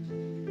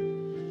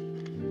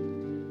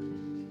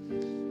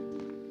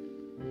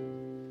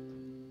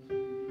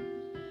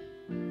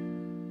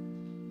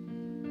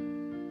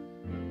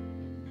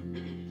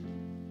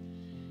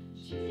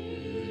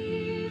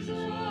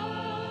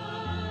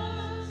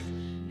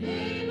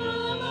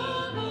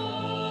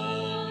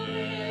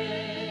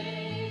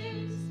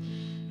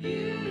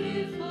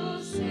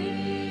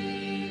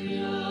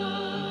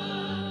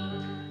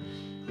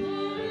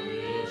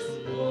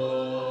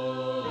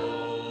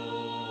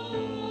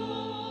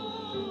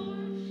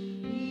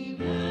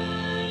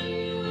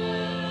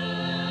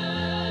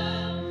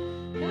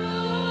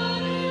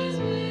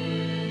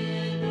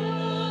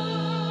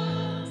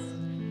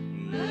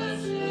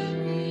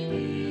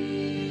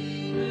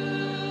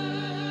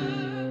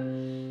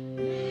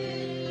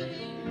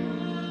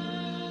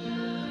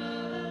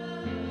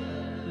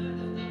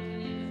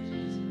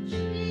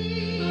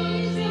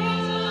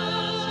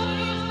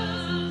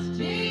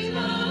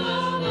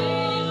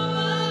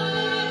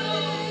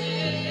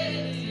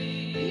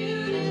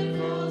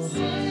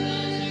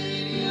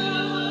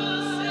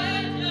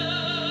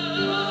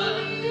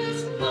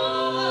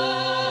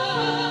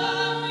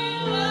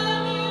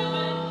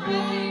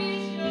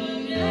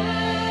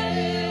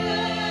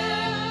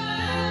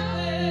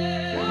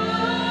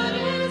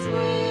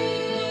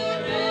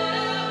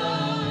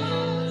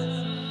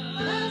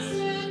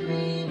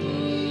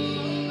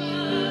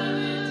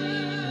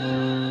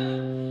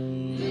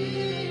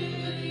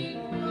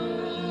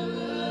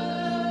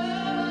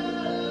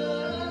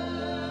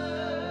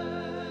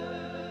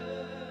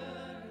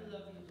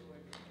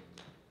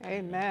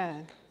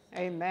 Amen.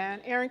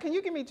 Amen. Aaron, can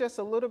you give me just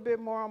a little bit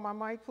more on my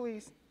mic,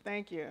 please?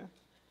 Thank you.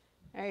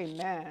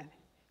 Amen.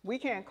 We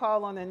can't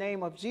call on the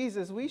name of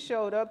Jesus. We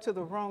showed up to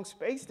the wrong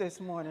space this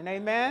morning.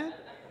 Amen.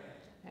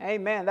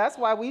 Amen. That's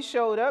why we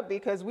showed up,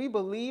 because we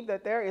believe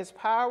that there is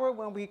power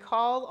when we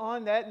call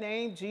on that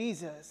name,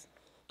 Jesus.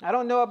 I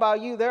don't know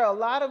about you. There are a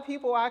lot of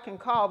people I can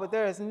call, but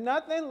there is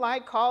nothing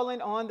like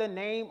calling on the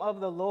name of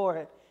the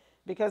Lord.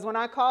 Because when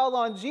I call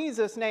on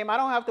Jesus' name, I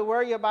don't have to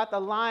worry about the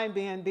line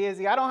being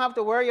busy. I don't have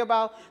to worry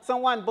about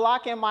someone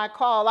blocking my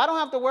call. I don't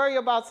have to worry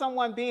about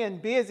someone being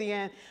busy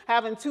and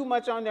having too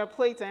much on their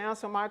plate to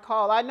answer my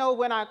call. I know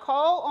when I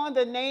call on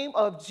the name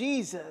of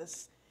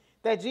Jesus,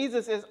 that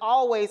Jesus is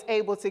always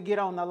able to get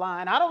on the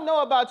line. I don't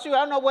know about you. I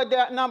don't know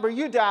what number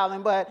you're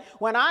dialing, but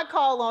when I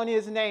call on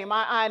his name,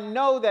 I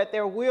know that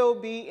there will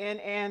be an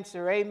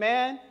answer.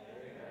 Amen? Amen.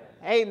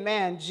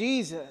 Amen.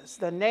 Jesus,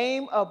 the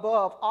name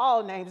above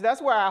all names.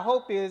 That's where our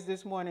hope is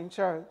this morning,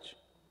 church.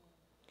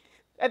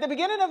 At the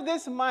beginning of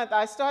this month,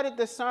 I started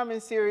the sermon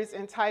series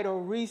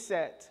entitled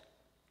Reset.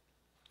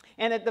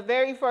 And at the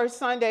very first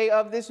Sunday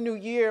of this new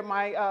year,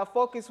 my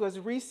focus was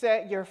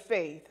Reset Your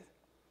Faith.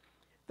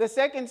 The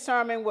second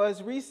sermon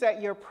was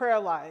Reset Your Prayer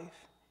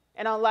Life.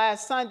 And on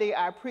last Sunday,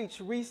 I preached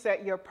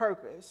Reset Your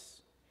Purpose.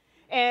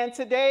 And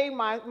today,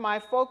 my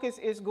focus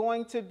is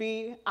going to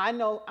be, I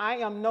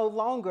am no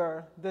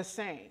longer the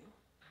same.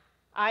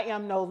 I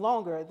am no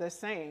longer the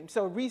same.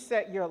 So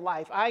reset your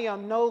life. I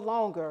am no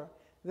longer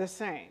the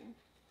same.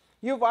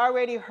 You've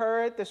already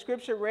heard the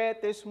scripture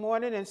read this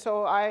morning, and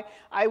so I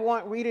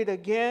won't read it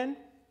again.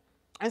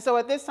 And so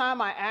at this time,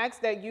 I ask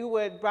that you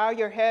would bow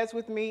your heads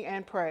with me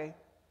and pray.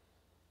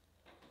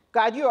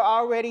 God, you're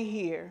already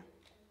here.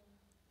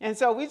 And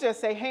so we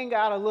just say, hang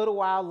out a little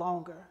while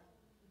longer.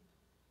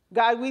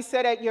 God, we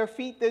sit at your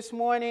feet this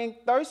morning,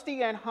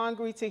 thirsty and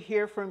hungry to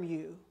hear from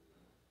you.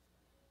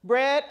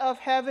 Bread of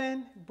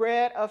heaven,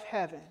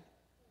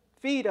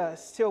 feed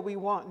us till we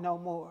want no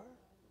more.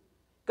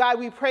 God,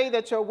 we pray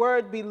that your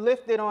word be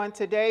lifted on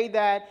today,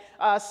 that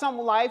some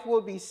life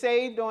will be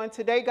saved on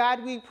today.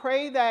 God, we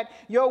pray that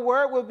your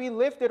word will be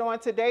lifted on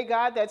today,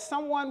 God, that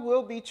someone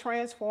will be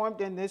transformed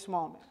in this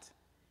moment.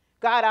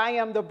 God, I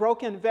am the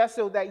broken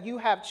vessel that you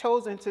have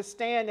chosen to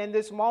stand in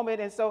this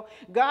moment. And so,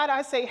 God,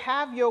 I say,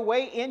 have your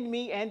way in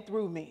me and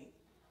through me.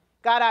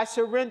 God, I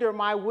surrender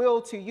my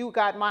will to you.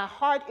 God, my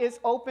heart is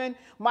open.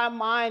 My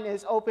mind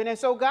is open. And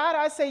so, God,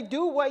 I say,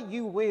 do what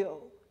you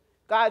will.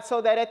 God,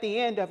 so that at the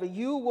end of it,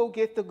 you will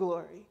get the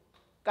glory.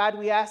 God,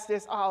 we ask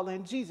this all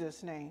in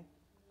Jesus' name.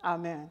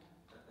 Amen.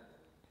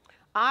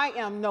 I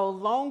am no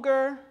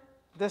longer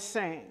the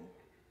same.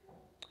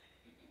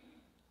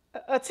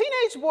 A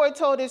teenage boy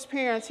told his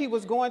parents he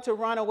was going to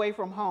run away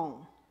from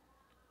home.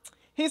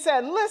 He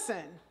said,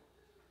 listen,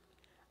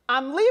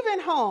 I'm leaving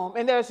home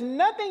and there's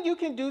nothing you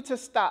can do to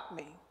stop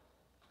me.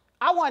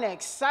 I want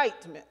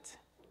excitement,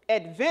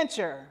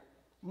 adventure,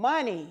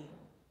 money,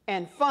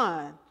 and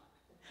fun.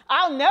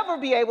 I'll never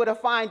be able to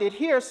find it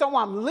here, so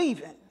I'm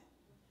leaving.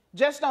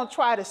 Just don't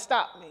try to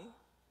stop me.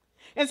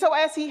 And so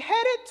as he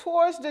headed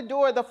towards the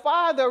door, the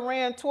father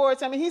ran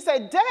towards him and he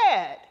said,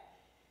 Dad,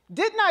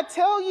 didn't I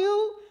tell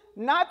you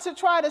not to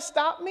try to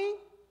stop me?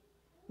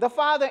 The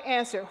father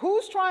answered,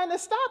 who's trying to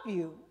stop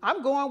you?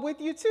 I'm going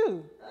with you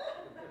too.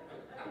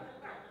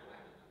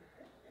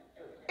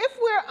 If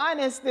we're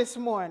honest this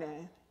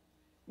morning,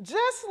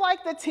 just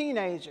like the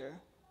teenager,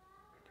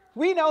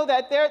 we know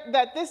that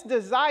this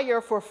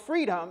desire for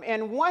freedom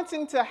and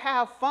wanting to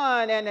have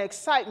fun and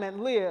excitement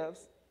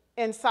lives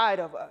inside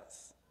of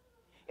us.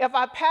 If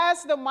I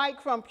pass the mic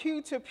from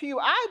pew to pew,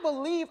 I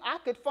believe I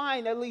could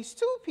find at least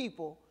two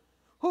people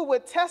who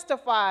would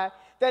testify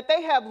that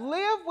they have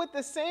lived with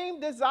the same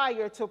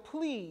desire to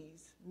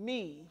please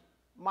me,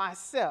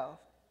 myself,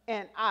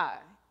 and I,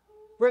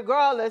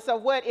 regardless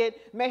of what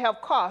it may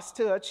have cost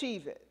to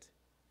achieve it.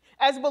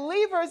 As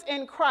believers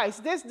in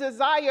Christ, this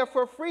desire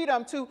for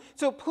freedom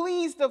to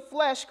please the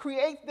flesh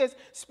creates this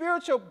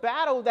spiritual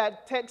battle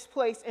that takes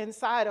place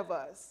inside of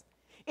us.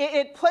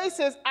 It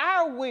places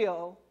our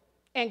will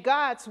and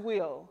God's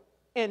will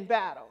in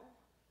battle.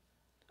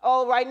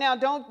 Oh, right now,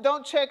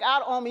 don't check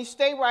out on me.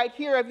 Stay right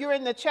here. If you're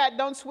in the chat,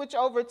 don't switch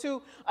over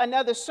to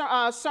another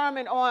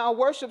sermon on a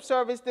worship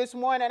service this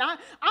morning.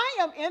 I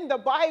am in the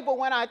Bible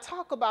when I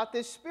talk about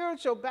this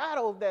spiritual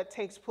battle that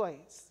takes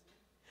place.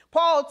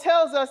 Paul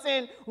tells us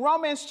in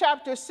Romans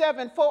chapter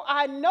 7, for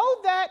I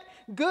know that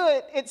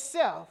good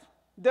itself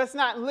does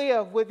not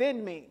live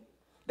within me,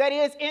 that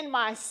is, in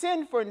my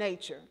sinful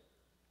nature.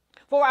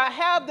 For I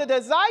have the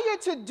desire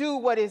to do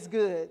what is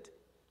good,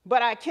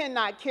 but I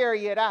cannot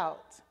carry it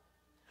out.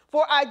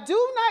 For I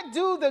do not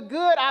do the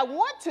good I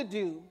want to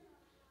do,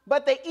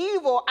 but the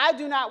evil I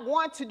do not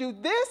want to do,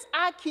 this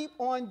I keep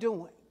on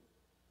doing.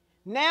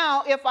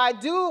 Now, if I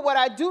do what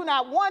I do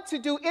not want to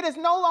do, it is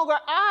no longer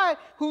I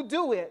who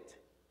do it,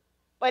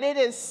 but it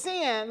is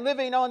sin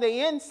living on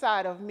the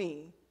inside of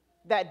me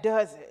that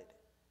does it.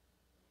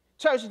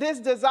 Church, this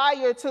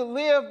desire to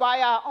live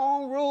by our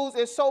own rules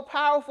is so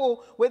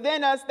powerful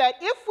within us that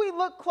if we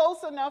look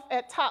close enough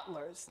at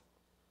toddlers,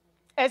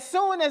 as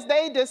soon as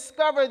they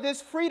discover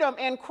this freedom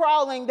and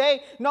crawling,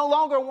 they no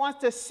longer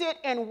want to sit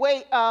and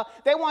wait.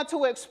 They want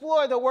to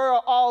explore the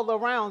world all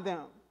around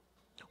them.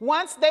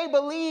 Once they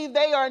believe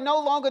they are no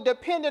longer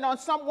dependent on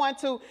someone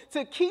to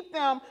keep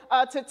them,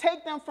 to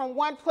take them from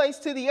one place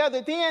to the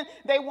other, then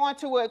they want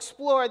to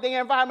explore the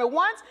environment.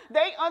 Once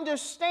they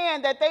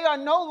understand that they are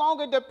no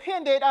longer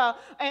dependent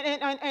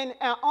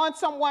on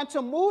someone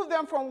to move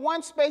them from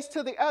one space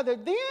to the other,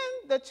 then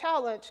the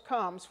challenge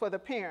comes for the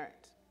parent.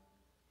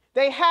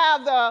 They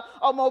have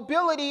a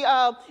mobility,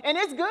 and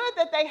it's good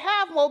that they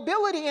have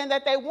mobility and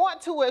that they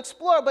want to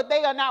explore, but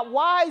they are not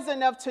wise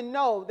enough to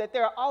know that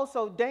there are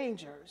also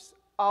dangers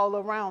all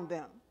around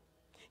them.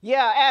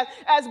 Yeah,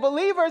 as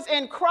believers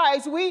in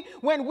Christ,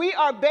 when we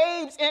are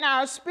babes in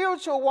our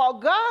spiritual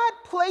walk, God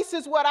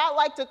places what I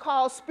like to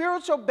call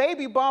spiritual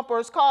baby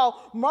bumpers called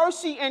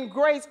mercy and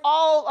grace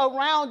all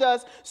around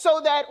us so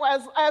that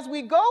as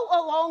we go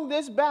along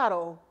this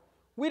battle,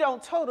 we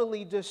don't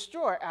totally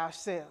destroy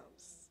ourselves.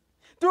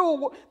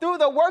 Through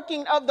the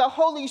working of the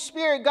Holy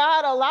Spirit,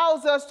 God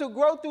allows us to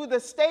grow through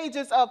the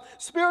stages of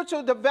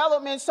spiritual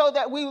development so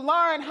that we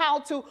learn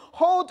how to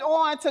hold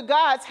on to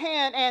God's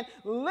hand and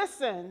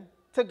listen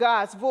to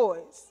God's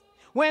voice.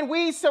 When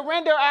we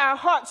surrender our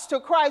hearts to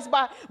Christ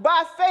by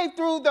faith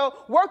through the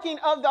working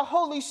of the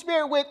Holy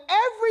Spirit, with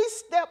every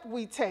step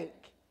we take,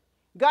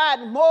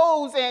 God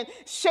molds and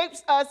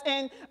shapes us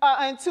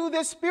into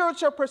this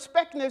spiritual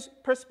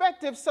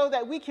perspective so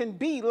that we can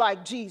be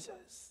like Jesus.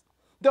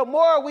 The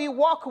more we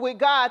walk with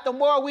God, the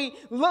more we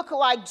look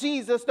like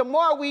Jesus. The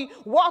more we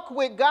walk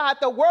with God,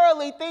 the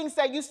worldly things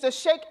that used to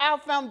shake our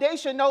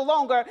foundation no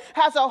longer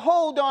has a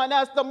hold on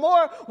us. The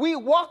more we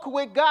walk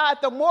with God,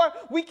 the more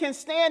we can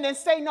stand and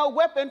say, no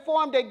weapon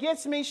formed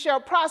against me shall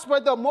prosper.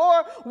 The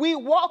more we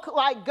walk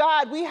like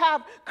God, we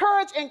have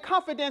courage and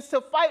confidence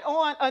to fight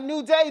on a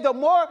new day. The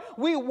more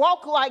we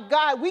walk like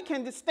God, we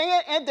can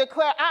stand and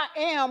declare, I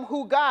am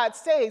who God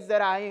says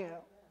that I am.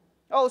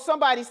 Oh,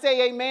 somebody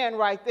say amen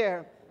right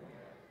there.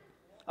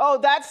 Oh,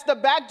 that's the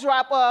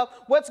backdrop of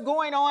what's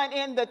going on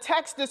in the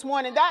text this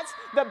morning. That's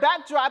the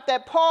backdrop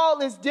that Paul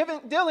is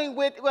dealing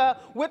with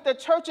the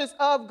churches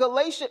of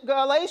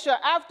Galatia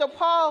after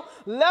Paul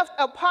left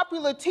a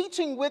popular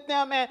teaching with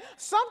them and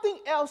something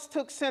else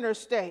took center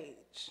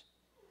stage.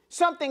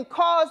 Something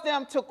caused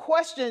them to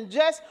question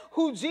just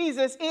who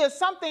Jesus is.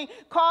 Something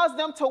caused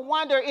them to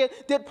wonder,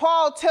 did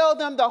Paul tell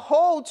them the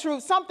whole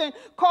truth? Something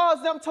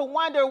caused them to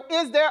wonder,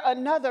 is there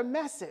another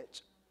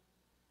message?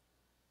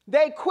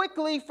 They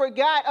quickly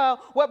forgot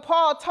what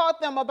Paul taught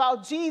them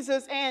about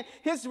Jesus and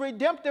his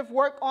redemptive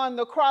work on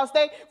the cross.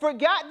 They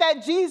forgot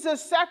that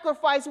Jesus'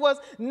 sacrifice was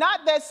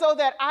not that so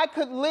that I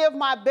could live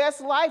my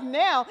best life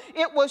now.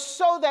 It was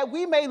so that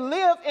we may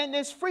live in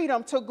this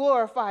freedom to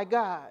glorify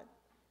God.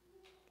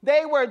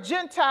 They were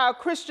Gentile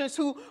Christians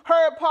who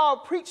heard Paul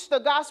preach the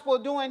gospel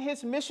during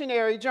his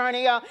missionary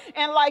journey.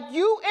 And like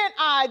you and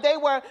I, they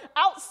were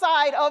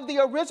outside of the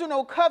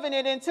original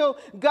covenant until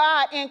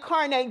God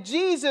incarnate.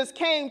 Jesus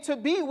came to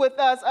be with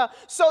us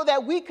so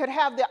that we could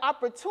have the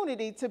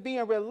opportunity to be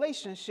in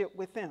relationship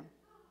with him.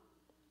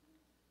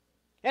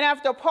 And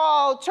after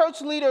Paul,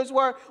 church leaders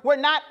were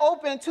not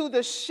open to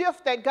the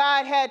shift that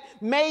God had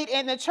made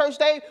in the church.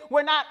 They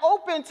were not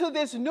open to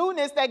this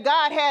newness that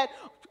God had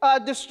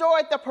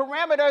destroyed the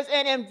parameters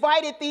and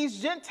invited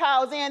these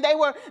Gentiles in. They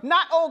were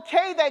not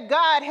okay that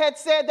God had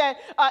said that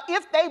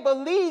if they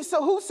believe,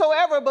 so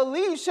whosoever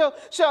believes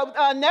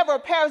shall never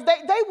perish.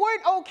 They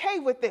weren't okay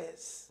with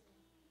this.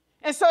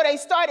 And so they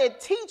started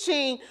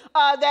teaching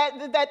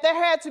that there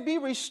had to be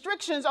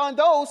restrictions on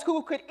those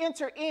who could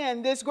enter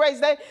in this grace.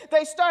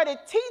 They started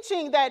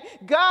teaching that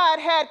God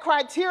had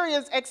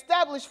criteria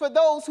established for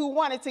those who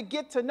wanted to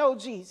get to know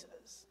Jesus.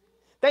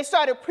 They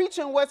started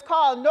preaching what's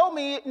called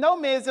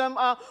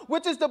nomism,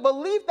 which is the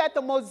belief that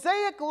the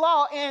Mosaic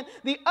law and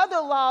the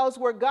other laws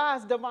were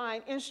God's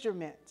divine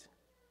instrument.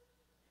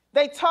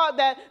 They taught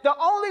that the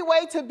only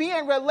way to be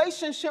in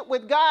relationship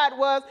with God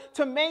was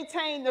to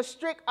maintain the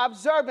strict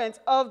observance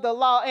of the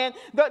law. And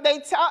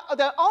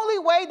the only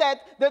way that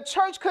the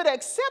church could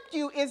accept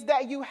you is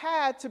that you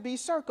had to be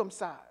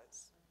circumcised.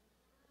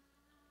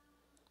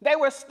 They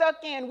were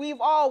stuck in, we've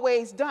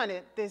always done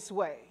it this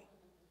way.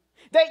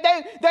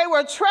 They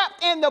were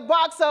trapped in the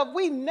box of,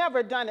 we've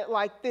never done it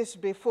like this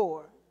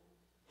before.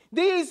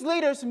 These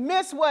leaders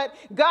missed what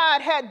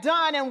God had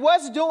done and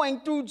was doing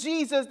through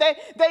Jesus.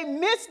 They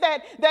missed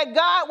that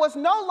God was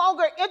no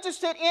longer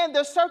interested in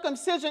the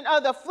circumcision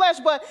of the flesh,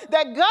 but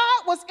that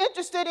God was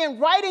interested in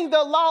writing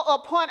the law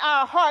upon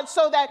our hearts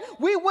so that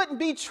we wouldn't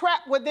be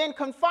trapped within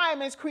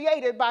confinements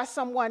created by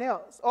someone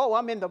else. Oh,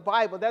 I'm in the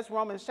Bible. That's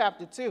Romans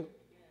chapter 2.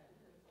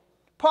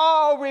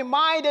 Paul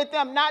reminded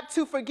them not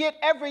to forget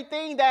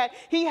everything that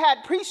he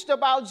had preached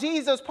about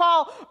Jesus.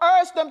 Paul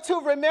urged them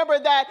to remember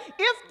that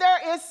if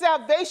there is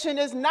salvation,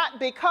 it's not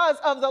because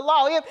of the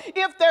law.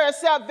 If there is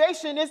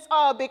salvation, it's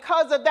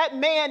because of that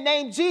man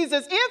named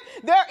Jesus.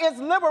 If there is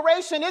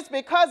liberation, it's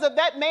because of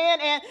that man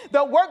and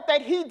the work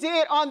that he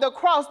did on the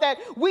cross that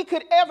we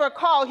could ever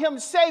call him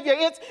Savior.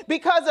 It's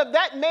because of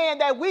that man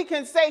that we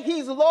can say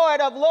he's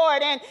Lord of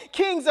Lords and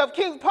Kings of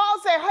Kings.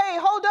 Paul said, hey,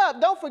 hold up,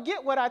 don't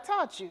forget what I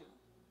taught you.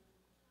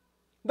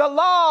 The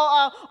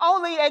law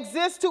only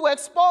exists to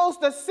expose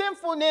the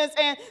sinfulness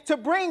and to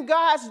bring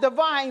God's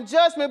divine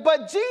judgment.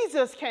 But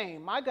Jesus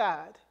came, my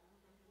God,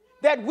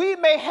 that we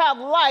may have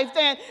life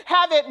and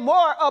have it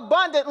more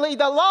abundantly.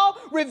 The law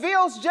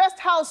reveals just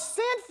how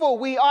sinful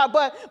we are,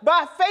 but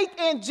by faith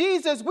in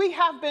Jesus, we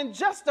have been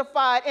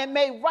justified and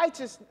made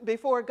righteous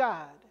before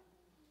God.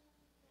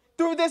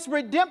 through this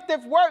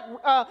redemptive work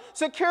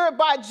secured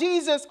by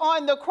Jesus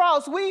on the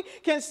cross, we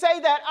can say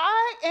that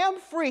I am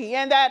free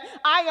and that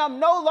I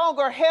am no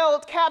longer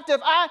held captive.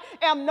 I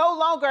am no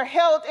longer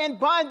held in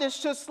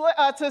bondage to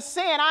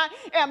sin. I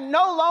am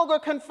no longer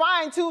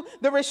confined to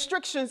the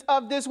restrictions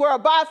of this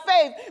world. By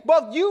faith,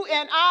 both you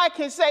and I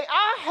can say,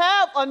 I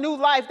have a new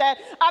life, that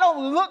I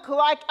don't look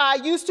like I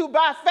used to.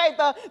 By faith,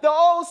 the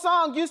old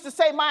song used to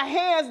say, my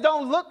hands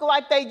don't look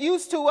like they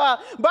used to.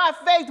 By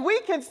faith, we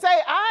can say,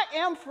 I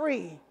am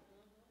free.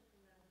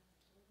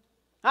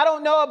 I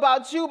don't know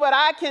about you, but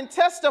I can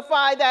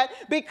testify that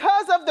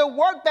because of the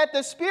work that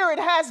the Spirit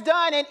has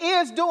done and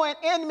is doing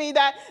in me,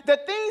 that the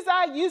things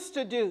I used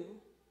to do,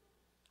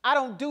 I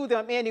don't do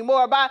them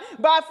anymore. By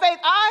faith,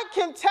 I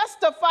can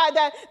testify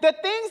that the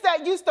things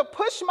that used to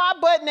push my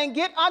button and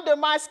get under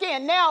my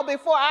skin, now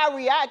before I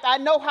react, I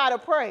know how to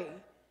pray.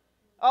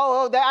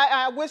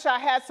 I wish I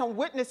had some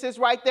witnesses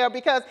right there,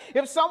 because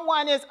if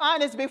someone is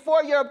honest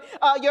before your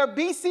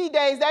BC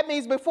days, that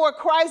means before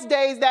Christ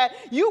days, that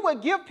you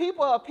would give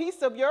people a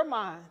piece of your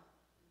mind.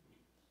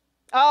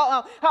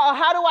 How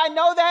do I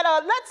know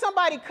that? Let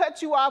somebody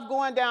cut you off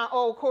going down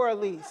Old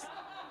Coralies.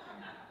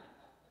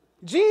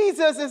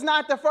 Jesus is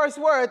not the first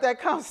word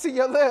that comes to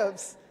your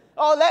lips.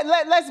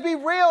 Let's be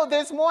real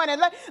this morning.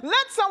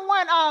 Let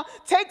someone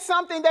take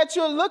something that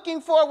you're looking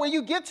for when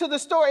you get to the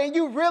store and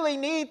you really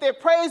need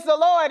it. Praise the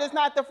Lord is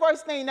not the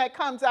first thing that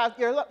comes out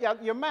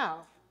your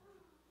mouth.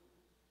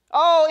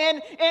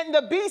 In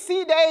the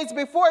BC days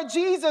before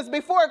Jesus,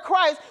 before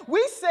Christ,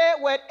 we said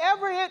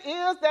whatever it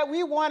is that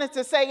we wanted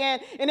to say.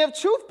 And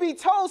if truth be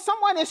told,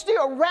 someone is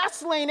still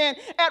wrestling and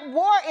at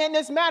war in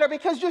this matter,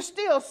 because you're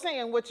still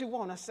saying what you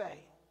want to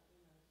say.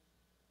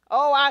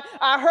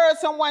 I heard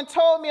someone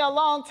told me a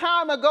long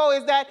time ago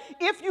is that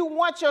if you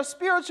want your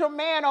spiritual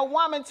man or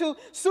woman to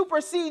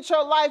supersede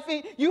your life,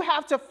 you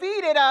have to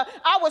feed it.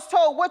 I was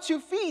told what you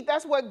feed,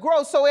 that's what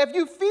grows. So if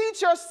you feed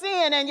your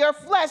sin and your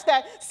flesh,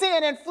 that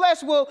sin and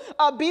flesh will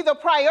be the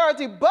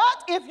priority.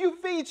 But if you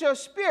feed your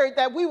spirit,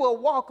 that we will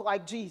walk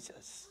like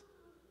Jesus.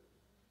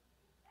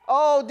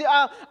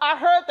 I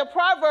heard the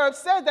proverb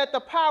said that the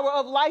power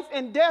of life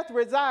and death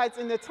resides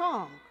in the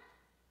tongue.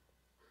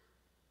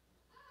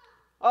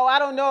 I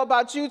don't know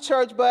about you,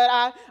 church, but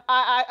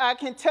I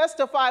can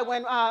testify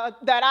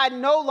that I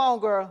no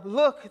longer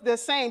look the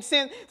same.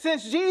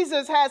 Since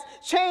Jesus has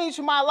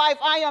changed my life,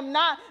 I am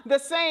not the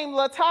same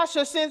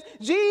Latasha. Since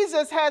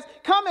Jesus has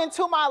come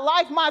into my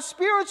life, my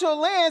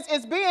spiritual lens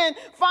is being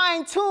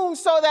fine-tuned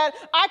so that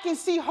I can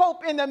see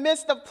hope in the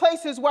midst of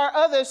places where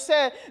others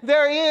said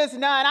there is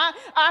none.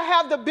 I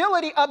have the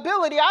ability,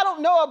 I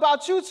don't know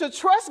about you, to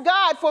trust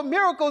God for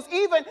miracles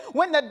even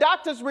when the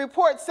doctor's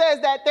report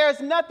says that there's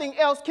nothing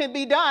else can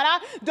be done. I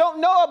don't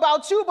know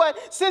about you, but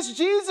since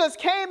Jesus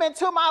came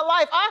into my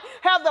life, I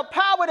have the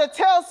power to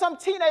tell some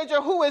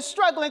teenager who is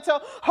struggling to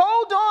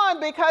hold on,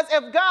 because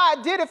if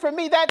God did it for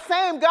me, that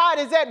same God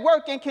is at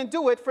work and can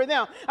do it for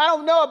them. I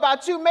don't know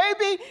about you.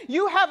 Maybe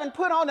you haven't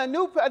put on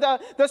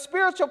the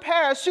spiritual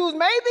pair of shoes.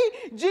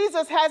 Maybe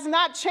Jesus has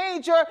not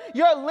changed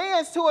your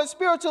lens to a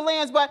spiritual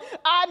lens, but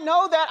I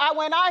know that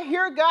when I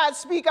hear God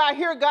speak, I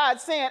hear God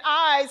saying,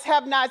 eyes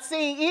have not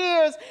seen,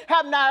 ears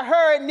have not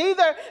heard,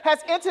 neither has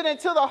entered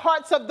into the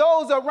hearts of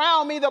those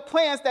around me the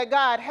plans that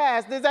God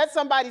has. Is that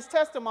somebody's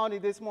testimony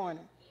this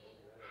morning?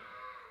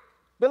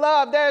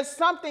 Beloved, there's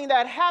something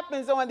that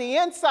happens on the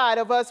inside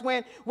of us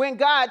when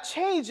God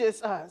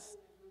changes us.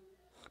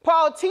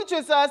 Paul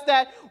teaches us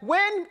that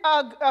when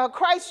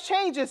Christ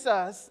changes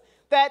us,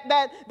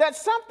 that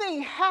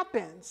something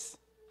happens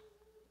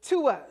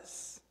to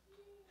us.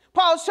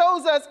 Paul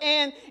shows us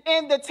in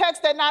the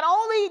text that not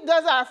only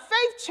does our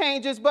faith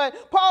change us,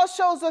 but Paul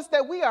shows us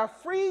that we are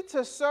free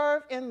to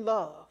serve in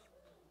love.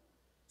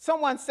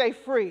 Someone say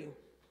free.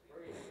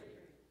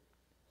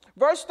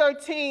 Verse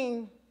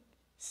 13,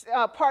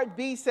 part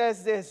B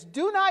says this: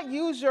 do not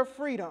use your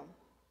freedom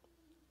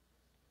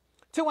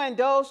to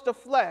indulge the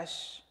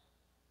flesh.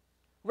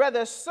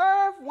 Rather,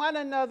 serve one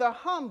another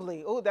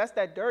humbly. Oh, that's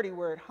that dirty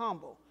word,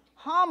 humble.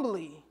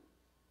 Humbly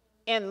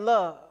in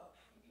love.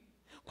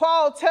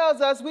 Paul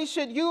tells us we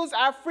should use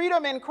our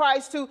freedom in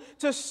Christ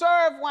to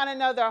serve one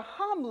another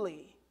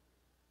humbly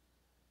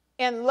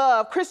in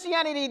love.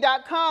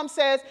 Christianity.com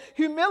says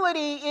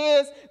humility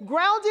is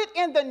grounded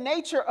in the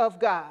nature of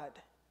God.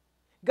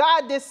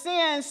 God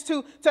descends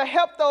to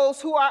help those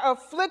who are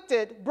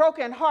afflicted,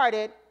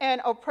 brokenhearted,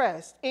 and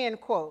oppressed, end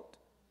quote.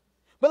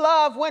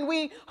 Beloved, when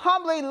we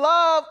humbly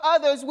love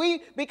others,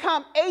 we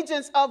become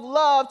agents of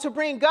love to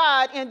bring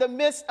God in the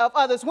midst of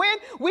others. When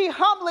we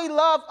humbly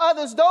love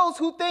others, those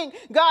who think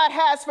God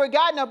has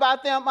forgotten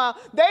about them,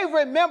 they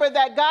remember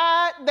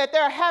that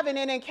they're having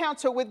an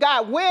encounter with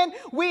God. When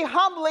we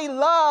humbly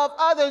love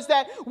others,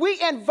 that we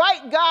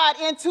invite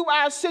God into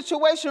our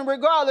situation,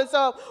 regardless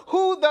of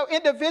who the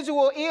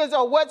individual is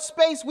or what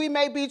space we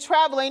may be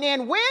traveling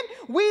in. When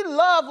we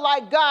love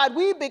like God,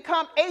 we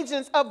become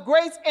agents of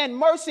grace and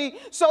mercy,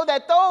 so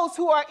that those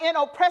who are in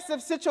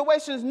oppressive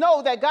situations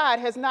know that God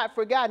has not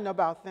forgotten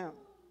about them.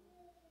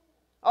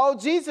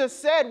 Jesus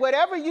said,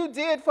 whatever you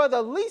did for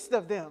the least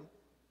of them,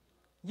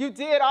 you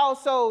did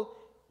also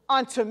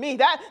unto me.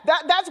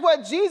 That's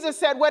what Jesus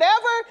said.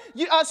 Whatever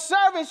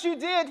service you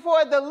did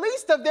for the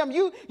least of them,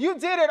 you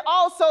did it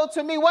also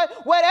to me.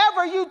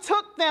 Whatever you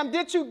took them,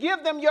 did you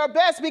give them your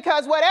best?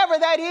 Because whatever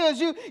that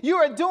is, you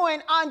are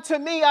doing unto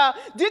me.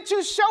 Did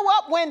you show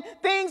up when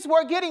things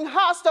were getting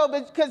hostile?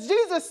 Because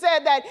Jesus said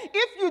that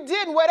if you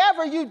did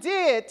whatever you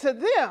did to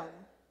them,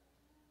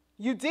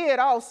 you did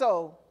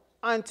also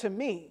unto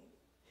me.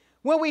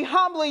 When we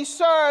humbly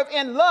serve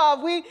in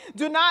love, we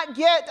do not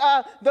get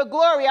the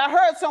glory. I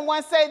heard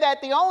someone say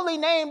that the only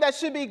name that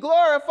should be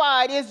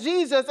glorified is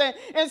Jesus.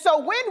 And so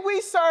when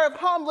we serve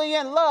humbly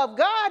in love,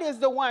 God is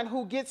the one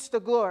who gets the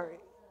glory.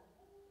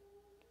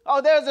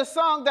 Oh, there's a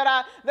song that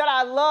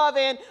I love,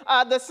 and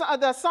the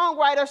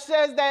songwriter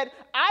says that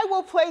I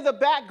will play the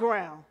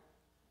background,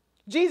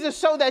 Jesus,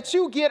 so that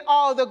you get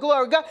all the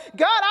glory. God,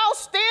 I'll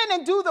stand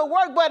and do the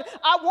work, but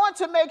I want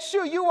to make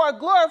sure you are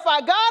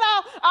glorified.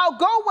 God, I'll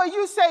go where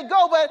you say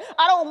go, but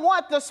I don't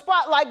want the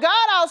spotlight.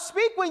 God, I'll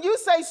speak when you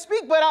say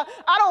speak, but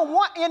I don't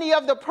want any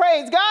of the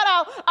praise.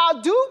 God,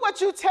 I'll do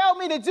what you tell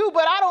me to do,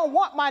 but I don't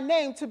want my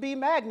name to be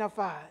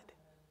magnified.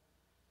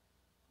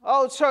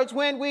 Oh, church,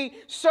 when we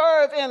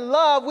serve in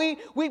love, we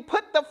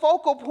put the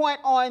focal point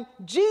on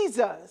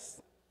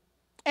Jesus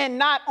and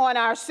not on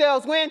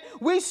ourselves. When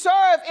we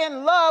serve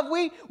in love,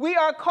 we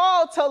are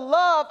called to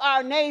love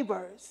our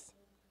neighbors.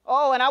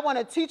 Oh, and I want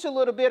to teach a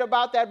little bit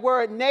about that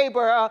word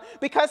neighbor,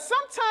 because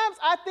sometimes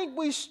I think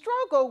we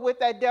struggle with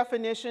that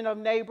definition of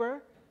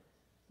neighbor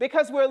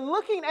because we're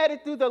looking at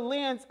it through the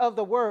lens of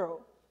the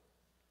world.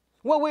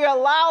 When we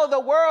allow the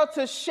world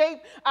to shape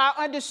our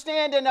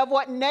understanding of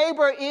what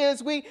neighbor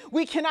is,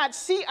 we cannot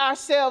see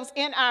ourselves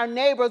in our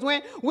neighbors.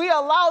 When we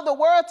allow the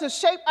world to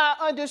shape our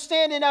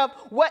understanding of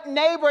what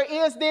neighbor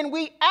is, then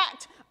we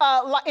act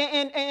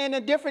in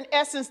a different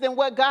essence than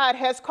what God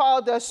has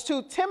called us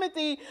to.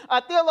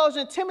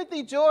 Theologian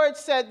Timothy George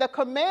said, the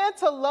command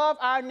to love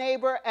our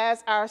neighbor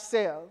as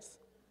ourselves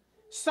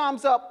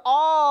sums up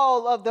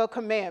all of the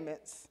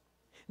commandments.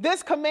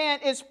 This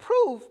command is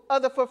proof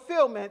of the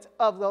fulfillment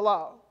of the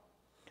law.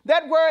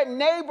 That word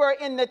neighbor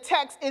in the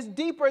text is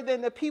deeper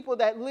than the people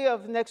that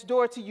live next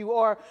door to you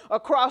or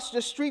across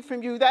the street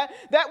from you. That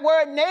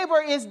word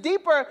neighbor is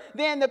deeper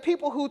than the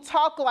people who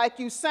talk like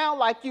you, sound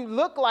like you,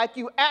 look like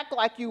you, act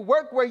like you,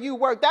 work where you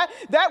work.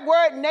 That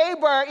word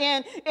neighbor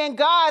in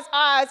God's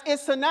eyes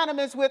is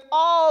synonymous with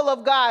all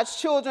of God's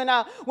children.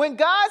 When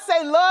God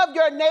say love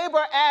your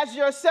neighbor as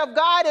yourself,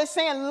 God is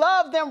saying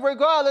love them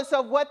regardless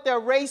of what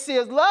their race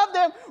is. Love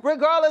them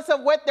regardless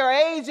of what their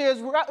age is.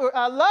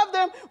 Love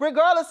them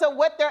regardless of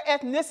what their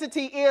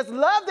ethnicity is.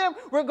 Love them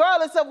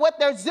regardless of what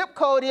their zip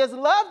code is.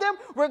 Love them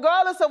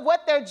regardless of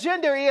what their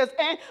gender is.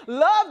 And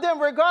love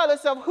them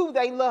regardless of who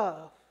they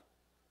love.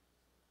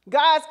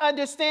 God's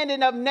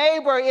understanding of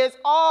neighbor is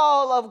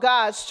all of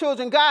God's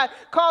children. God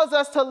calls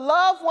us to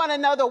love one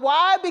another.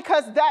 Why?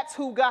 Because that's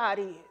who God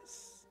is.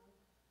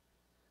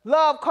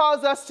 Love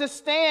calls us to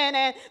stand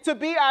and to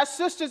be our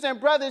sisters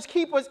and brothers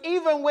keepers,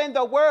 even when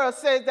the world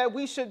says that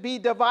we should be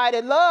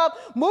divided. Love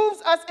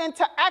moves us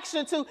into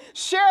action to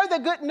share the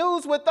good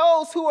news with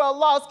those who are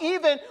lost,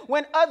 even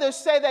when others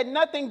say that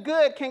nothing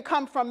good can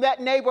come from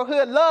that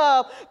neighborhood.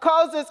 Love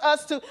causes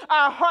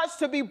our hearts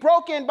to be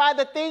broken by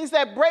the things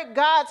that break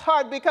God's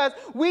heart, because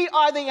we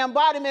are the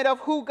embodiment of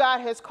who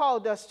God has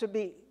called us to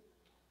be.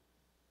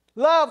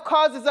 Love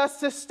causes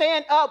us to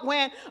stand up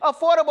when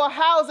affordable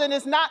housing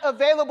is not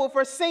available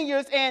for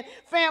seniors and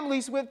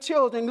families with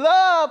children.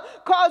 Love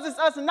causes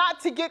us not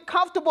to get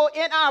comfortable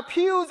in our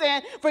pews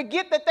and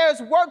forget that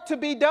there's work to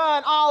be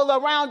done all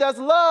around us.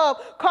 Love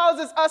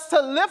causes us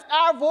to lift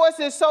our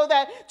voices so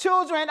that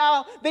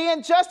the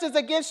injustice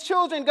against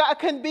children, God,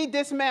 can be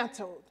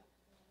dismantled.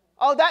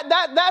 Oh,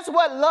 that's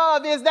what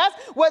love is. That's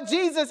what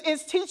Jesus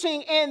is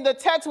teaching in the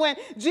text. When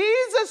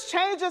Jesus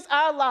changes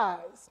our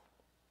lives,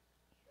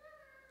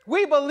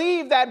 we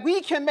believe that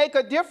we can make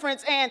a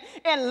difference and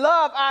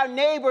love our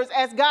neighbors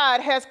as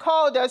God has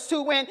called us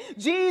to. When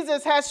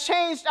Jesus has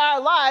changed our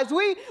lives,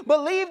 we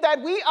believe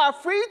that we are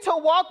free to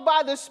walk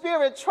by the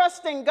Spirit,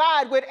 trusting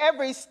God with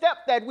every step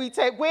that we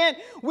take. When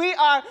we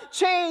are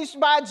changed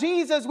by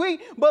Jesus,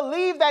 we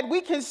believe that we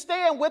can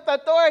stand with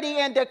authority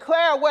and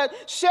declare what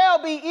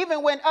shall be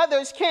even when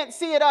others can't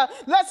see it.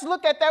 Let's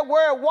look at that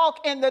word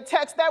walk in the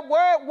text. That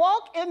word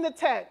walk in the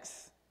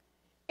text,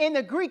 in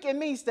the Greek, it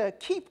means to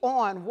keep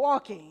on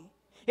walking.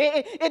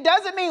 It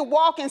doesn't mean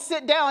walk and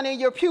sit down in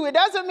your pew. It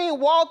doesn't mean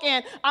walk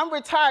and I'm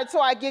retired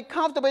so I get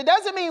comfortable. It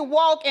doesn't mean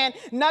walk and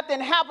nothing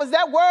happens.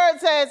 That word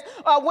says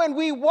when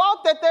we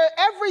walk, that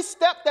every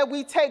step that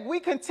we take, we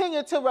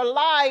continue to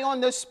rely on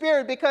the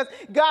Spirit, because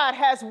God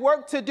has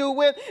work to do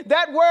with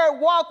that word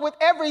walk. With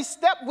every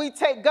step we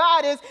take,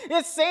 God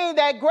is saying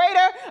that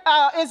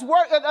greater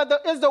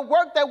is the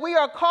work that we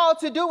are called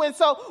to do. And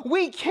so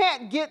we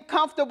can't get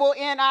comfortable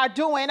in our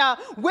doing.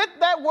 With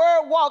that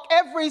word walk,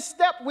 every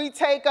step we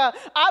take,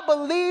 I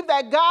believe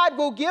that God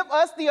will give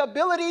us the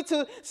ability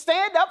to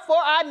stand up for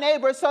our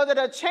neighbors so that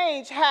a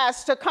change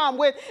has to come.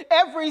 With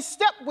every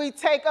step we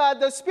take,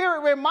 the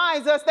Spirit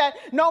reminds us that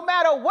no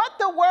matter what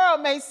the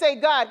world may say,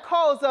 God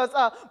calls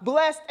us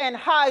blessed and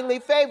highly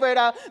favored.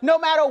 No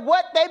matter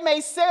what they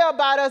may say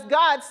about us,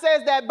 God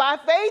says that by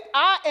faith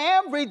I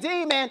am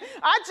redeemed. And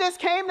I just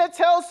came to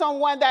tell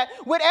someone that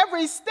with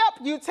every step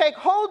you take,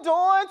 hold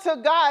on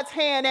to God's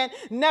hand and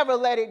never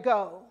let it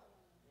go.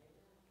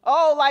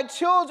 Oh, like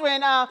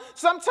children,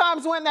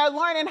 sometimes when they're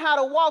learning how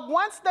to walk,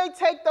 once they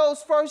take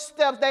those first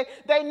steps,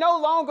 they no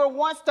longer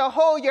want to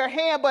hold your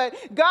hand. But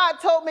God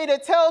told me to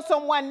tell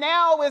someone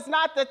now is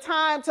not the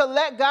time to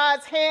let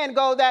God's hand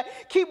go,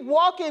 that keep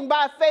walking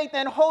by faith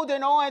and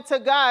holding on to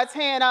God's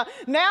hand.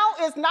 Now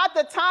is not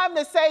the time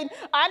to say,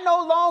 I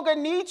no longer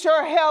need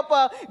your help.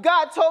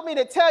 God told me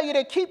to tell you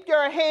to keep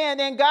your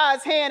hand in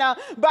God's hand.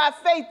 By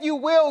faith, you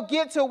will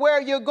get to where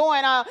you're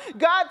going.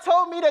 God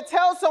told me to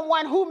tell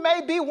someone who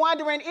may be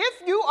wondering,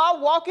 if you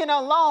are walking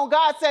alone,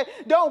 God said,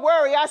 don't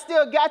worry, I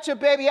still got you,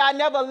 baby. I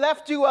never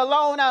left you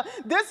alone.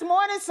 This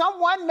morning,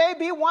 someone may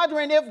be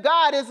wondering if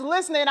God is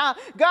listening.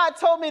 God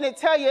told me to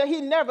tell you,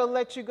 he never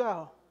let you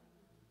go.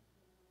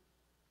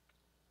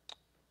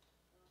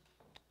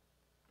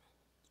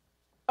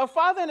 A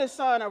father and a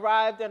son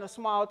arrived in a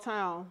small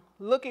town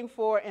looking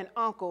for an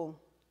uncle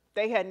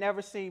they had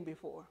never seen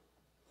before.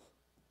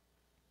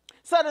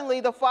 Suddenly,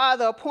 the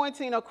father,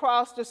 pointing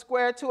across the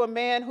square to a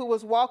man who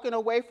was walking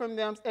away from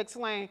them,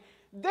 exclaimed,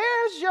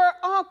 "There's your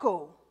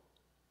uncle."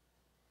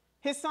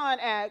 His son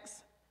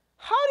asked,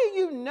 "How do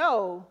you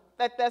know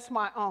that that's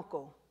my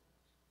uncle?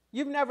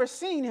 You've never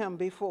seen him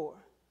before."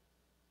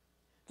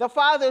 The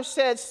father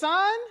said,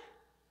 "Son,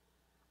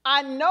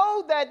 I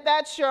know that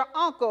that's your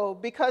uncle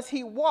because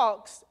he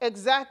walks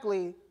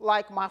exactly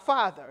like my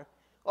father."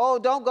 Oh,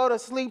 don't go to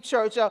sleep,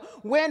 church.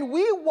 When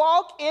we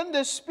walk in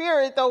the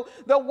Spirit,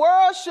 the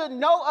world should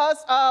know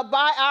us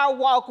by our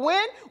walk.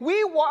 When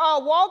we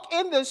walk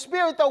in the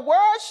Spirit, the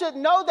world should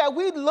know that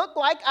we look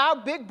like our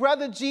big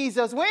brother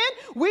Jesus. When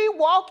we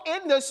walk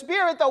in the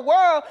Spirit, the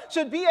world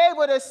should be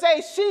able to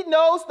say, she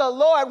knows the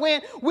Lord.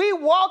 When we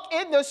walk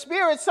in the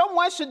Spirit,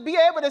 someone should be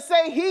able to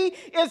say, he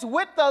is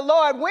with the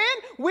Lord. When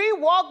we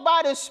walk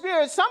by the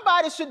Spirit,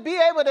 somebody should be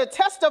able to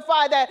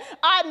testify that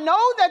I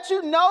know that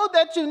you know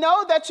that you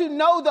know that you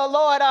know the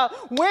Lord.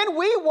 When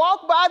we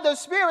walk by the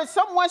Spirit,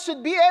 someone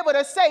should be able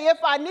to say, if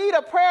I need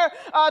a prayer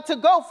to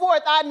go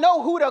forth, I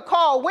know who to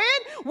call. When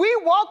we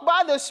walk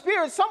by the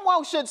Spirit,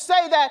 someone should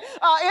say that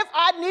if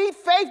I need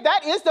faith,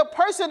 that is the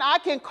person I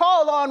can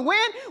call on.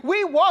 When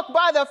we walk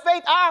by the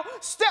faith, our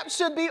steps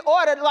should be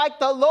ordered like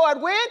the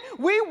Lord. When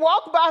we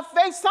walk by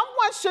faith,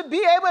 someone should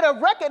be able to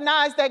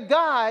recognize that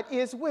God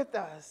is with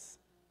us.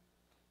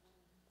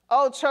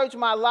 Oh, church,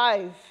 my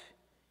life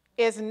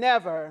is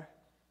never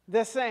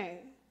the same.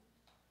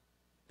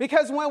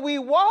 Because when we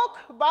walk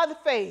by the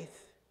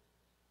faith,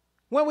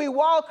 when we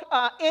walk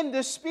in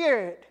the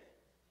Spirit,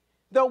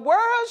 the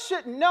world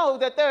should know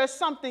that there is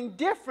something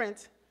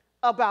different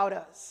about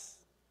us.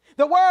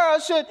 The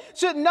world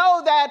should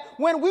know that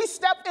when we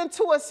step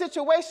into a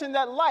situation,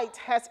 that light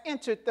has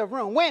entered the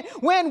room.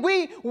 When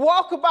we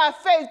walk by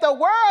faith, the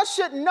world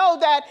should know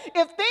that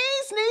if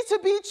things need to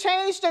be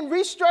changed and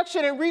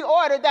restructured and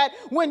reordered, that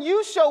when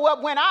you show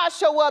up, when I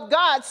show up,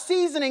 God's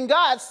seasoning,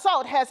 God's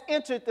salt has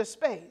entered the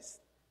space.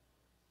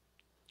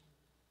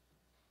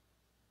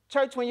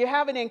 Church, when you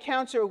have an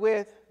encounter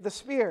with the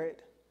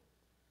Spirit,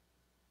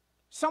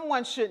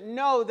 someone should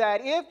know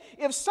that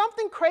if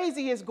something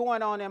crazy is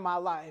going on in my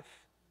life,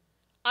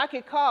 I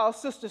could call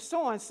Sister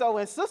so-and-so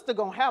and Sister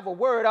gonna have a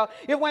word.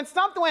 When things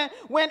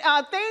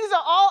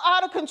are all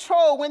out of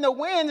control, when the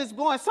wind is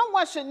blowing,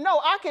 someone should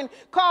know I can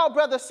call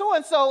Brother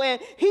so-and-so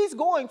and he's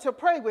going to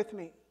pray with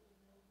me.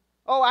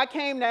 Oh, I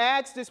came to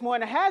ask this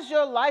morning, has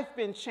your life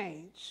been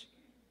changed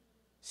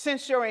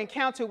since your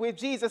encounter with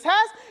Jesus?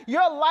 Has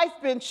your life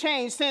been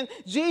changed since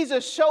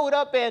Jesus showed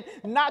up and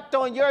knocked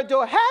on your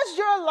door? Has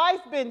your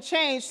life been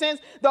changed since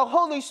the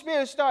Holy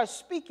Spirit started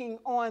speaking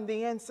on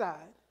the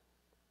inside?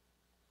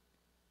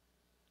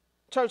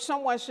 Church,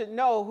 someone should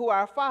know who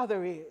our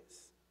Father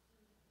is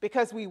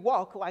because we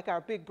walk like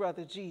our big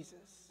brother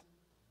Jesus.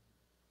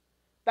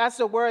 That's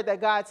the word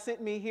that God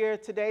sent me here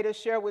today to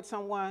share with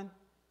someone.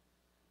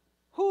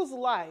 Whose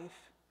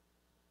life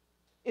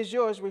is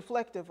yours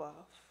reflective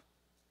of?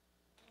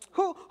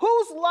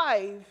 Whose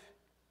life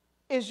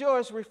is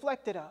yours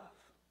reflected of?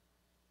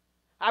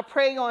 I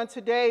pray on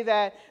today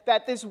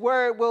that this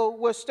word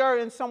will stir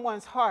in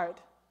someone's heart.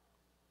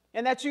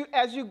 And that you,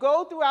 as you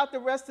go throughout the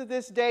rest of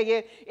this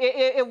day,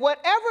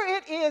 whatever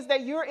it is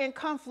that you're in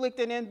conflict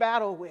and in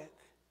battle with,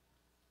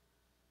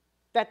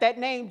 that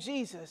name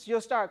Jesus,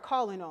 you'll start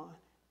calling on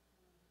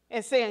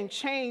and saying,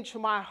 change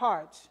my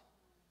heart.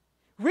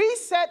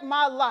 Reset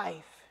my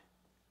life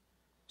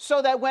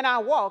so that when I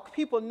walk,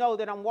 people know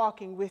that I'm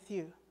walking with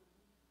you.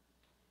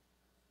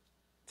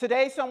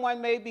 Today, someone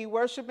may be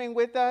worshiping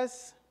with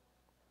us.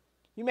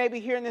 You may be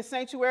here in the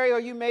sanctuary, or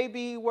you may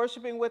be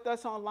worshiping with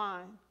us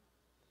online.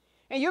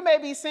 And you may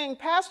be saying,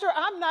 Pastor,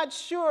 I'm not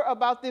sure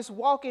about this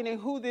walking and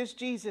who this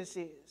Jesus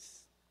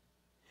is.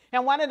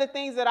 And one of the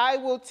things that I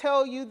will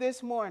tell you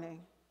this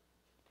morning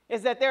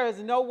is that there is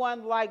no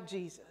one like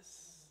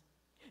Jesus.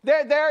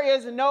 There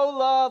is no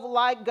love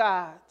like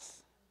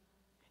God's.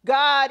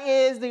 God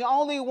is the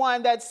only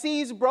one that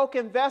sees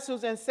broken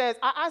vessels and says,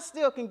 I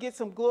still can get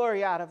some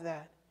glory out of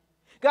that.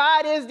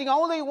 God is the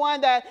only one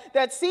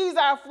that sees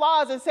our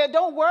flaws and said,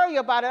 don't worry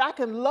about it. I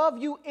can love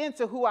you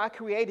into who I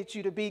created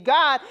you to be.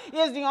 God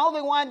is the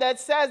only one that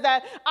says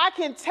that I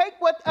can take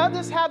what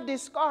others have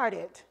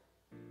discarded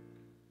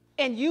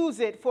and use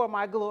it for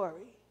my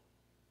glory.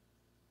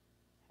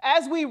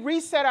 As we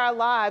reset our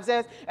lives,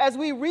 as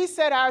we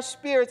reset our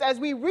spirits, as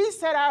we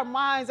reset our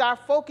minds, our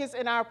focus,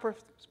 and our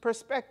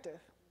perspective,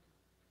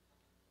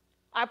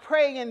 I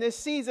pray in this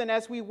season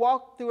as we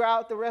walk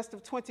throughout the rest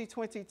of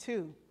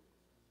 2022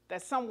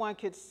 that someone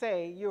could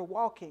say, you're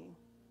walking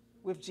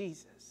with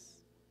Jesus.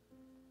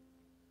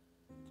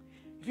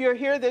 If you're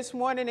here this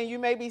morning and you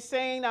may be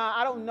saying,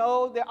 I don't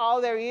know that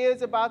all there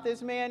is about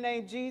this man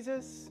named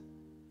Jesus.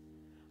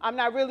 I'm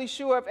not really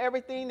sure of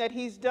everything that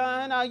he's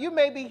done. You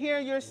may be here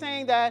and you're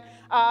saying that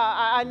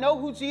I know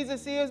who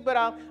Jesus is, but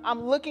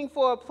I'm looking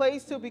for a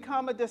place to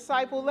become a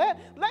disciple.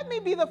 Let me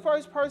be the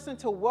first person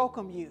to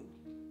welcome you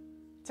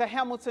to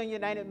Hamilton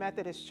United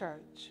Methodist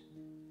Church.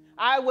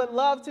 I would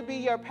love to be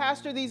your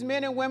pastor. These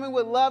men and women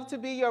would love to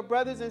be your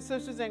brothers and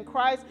sisters in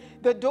Christ.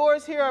 The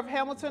doors here of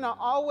Hamilton are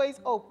always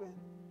open.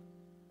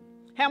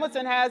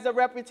 Hamilton has a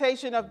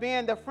reputation of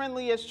being the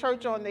friendliest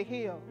church on the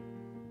hill.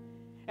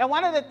 And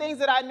one of the things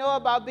that I know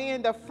about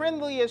being the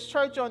friendliest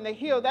church on the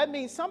hill, that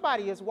means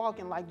somebody is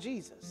walking like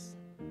Jesus.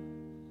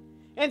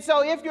 And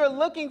so if you're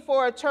looking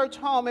for a church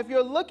home, if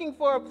you're looking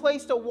for a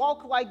place to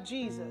walk like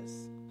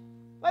Jesus,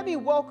 let me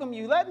welcome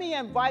you. Let me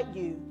invite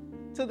you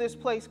to this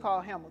place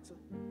called Hamilton.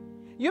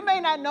 You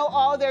may not know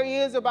all there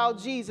is about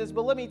Jesus,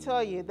 but let me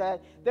tell you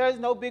that there's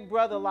no big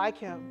brother like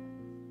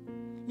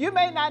him. You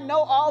may not know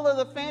all of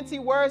the fancy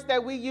words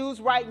that we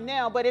use right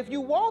now, but if you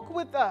walk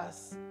with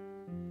us,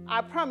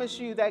 I promise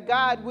you that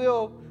God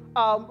will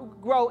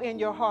grow in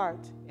your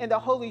heart and the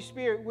Holy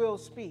Spirit will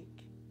speak.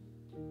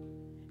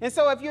 And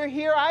so if you're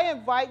here, I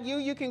invite you,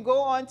 you can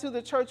go onto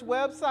the church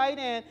website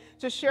and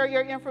to share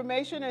your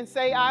information and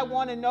say, I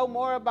want to know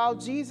more about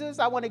Jesus.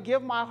 I want to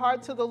give my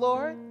heart to the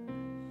Lord.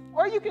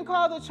 Or you can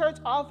call the church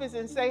office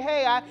and say,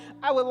 hey,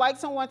 I would like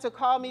someone to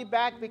call me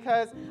back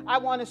because I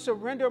want to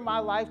surrender my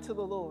life to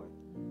the Lord.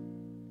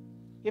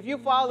 If you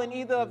fall in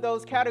either of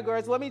those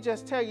categories, let me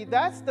just tell you,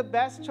 that's the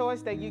best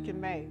choice that you can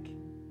make.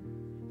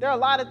 There are a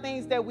lot of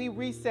things that we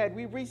reset.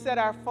 We reset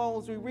our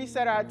phones, we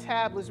reset our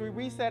tablets, we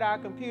reset our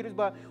computers.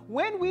 But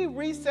when we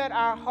reset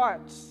our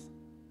hearts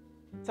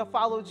to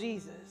follow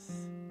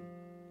Jesus,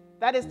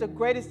 that is the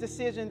greatest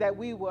decision that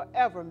we will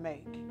ever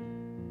make.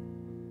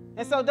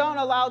 And so don't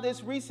allow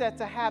this reset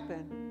to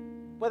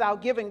happen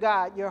without giving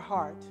God your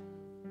heart.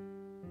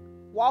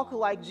 Walk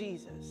like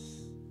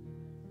Jesus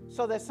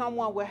so that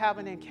someone will have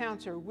an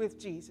encounter with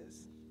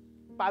Jesus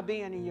by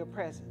being in your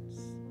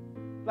presence.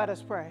 Let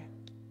us pray.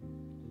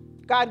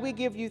 God, we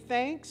give you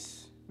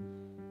thanks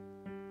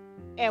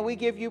and we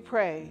give you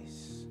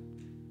praise.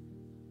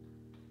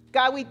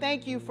 God, we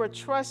thank you for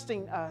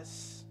trusting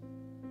us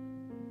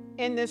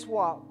in this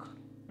walk.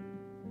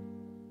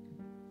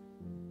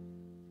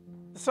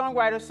 The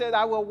songwriter said,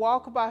 I will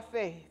walk by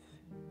faith,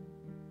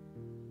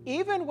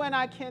 even when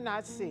I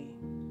cannot see,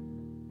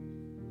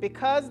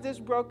 because this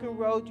broken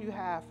road you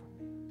have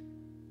for me.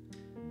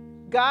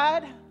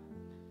 God,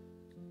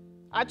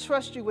 I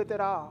trust you with it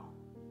all.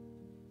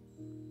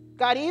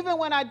 God, even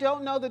when I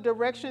don't know the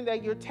direction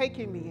that you're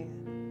taking me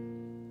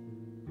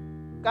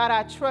in, God,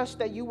 I trust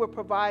that you will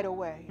provide a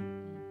way.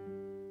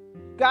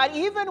 God,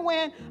 even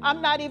when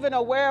I'm not even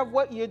aware of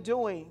what you're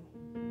doing,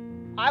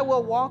 I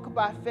will walk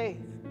by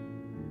faith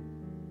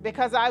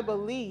because I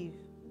believe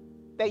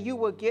that you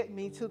will get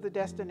me to the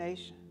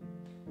destination.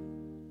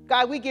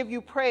 God, we give you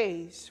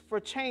praise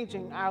for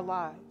changing our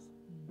lives.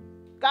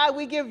 God,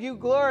 we give you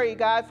glory,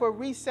 God, for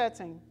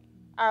resetting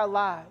our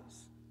lives.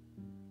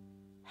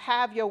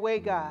 Have your way,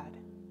 God,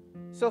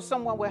 so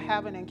someone will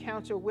have an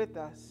encounter with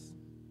us.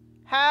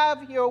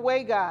 Have your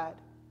way, God,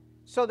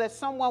 so that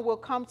someone will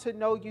come to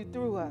know you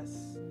through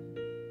us.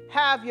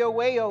 Have your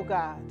way, oh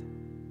God,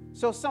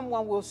 so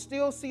someone will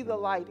still see the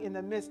light in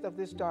the midst of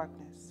this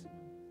darkness.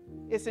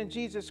 It's in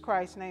Jesus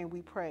Christ's name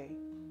we pray.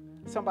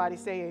 Somebody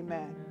say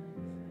amen.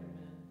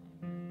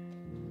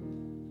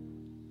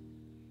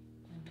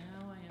 And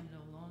now I am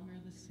no longer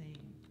the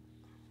same.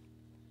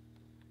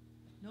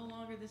 No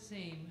longer the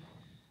same.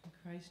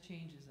 Christ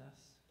changes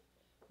us.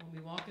 When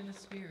we walk in the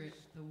Spirit,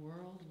 the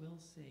world will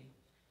see.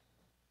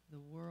 The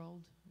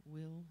world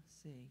will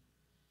see.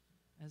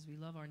 As we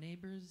love our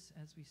neighbors,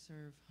 as we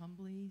serve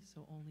humbly,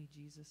 so only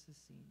Jesus is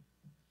seen.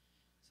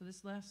 So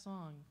this last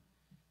song,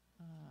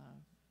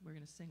 we're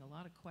going to sing a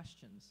lot of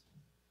questions.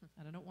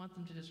 And I don't want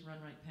them to just run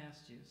right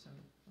past you, so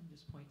I'll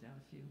just point out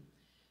a few.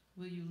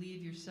 Will you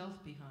leave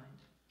yourself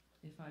behind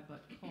if I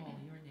but call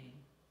your name?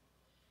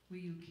 Will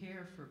you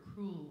care for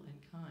cruel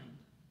and kind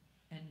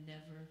and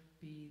never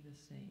be the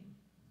same.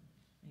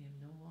 I am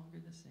no longer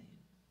the same.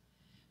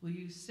 Will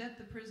you set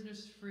the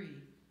prisoners free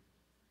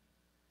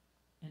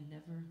and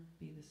never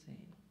be the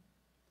same?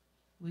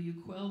 Will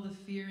you quell the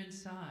fear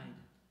inside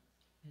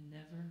and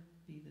never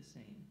be the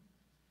same?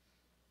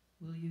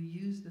 Will you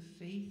use the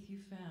faith you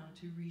found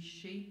to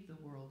reshape the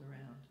world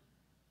around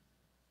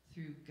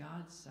through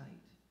God's sight,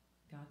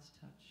 God's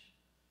touch,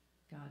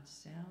 God's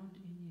sound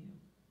in you,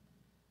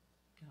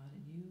 God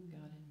in you,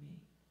 God in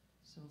me?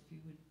 So if you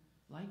would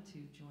like to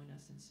join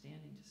us in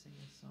standing to sing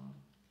this song,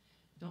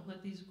 don't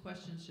let these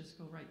questions just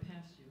go right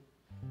past you.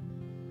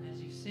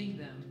 As you sing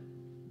them,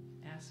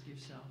 ask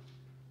yourself,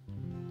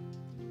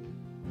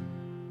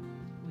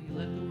 will you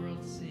let the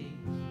world see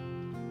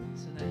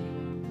so that you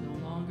will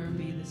no longer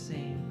be the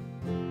same?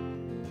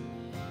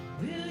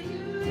 Will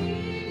you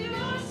leave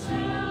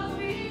yourself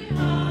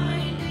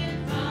behind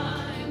if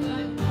I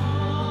would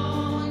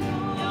call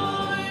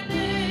your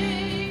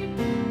name?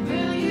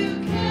 Will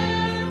you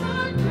care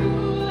for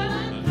cruel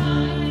and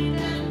kind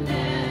and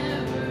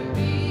never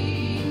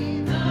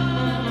be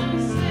the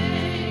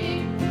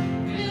same?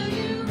 Will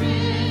you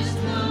risk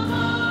the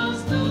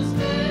hostile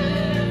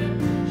stare?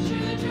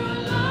 Should your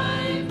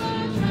life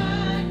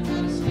attract a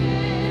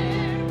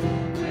scare?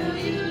 Will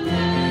you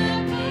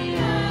let me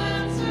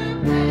answer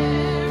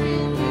prayer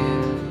in you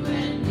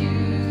and you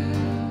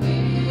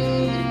in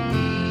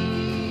me?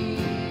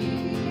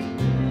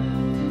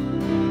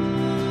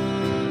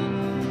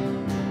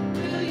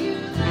 Will you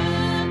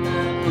let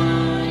the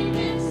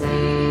blinded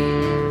see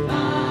if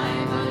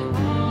I would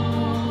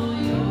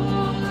call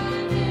your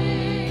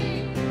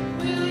name?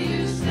 Will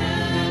you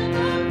set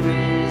the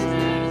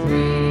prisoner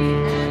free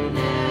and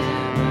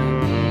never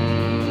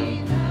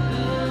be the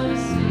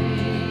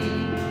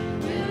same?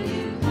 Will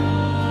you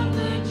calm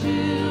the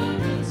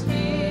children's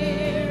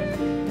fear,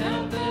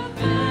 help the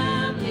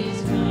families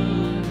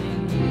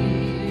coming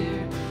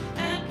here,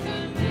 and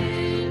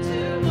commit to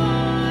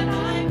what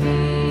I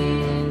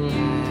mean in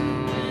you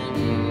and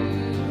you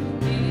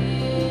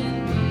in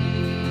me,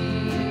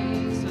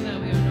 so that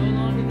we are no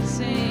longer the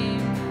same?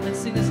 Let's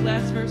sing this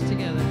last verse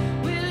together.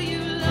 Will you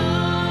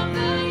love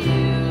the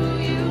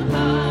you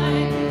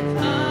hide if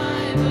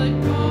I would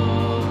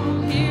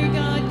call, hear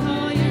God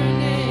call your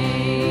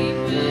name?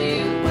 Will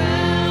you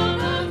quell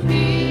the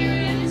fear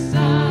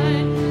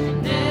inside and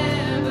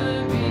never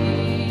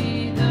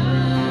be the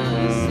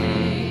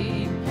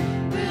same?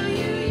 Will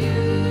you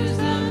use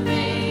the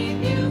faith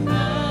you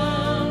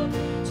found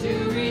to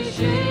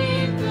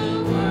reshape the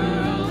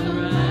world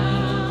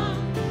around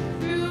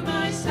through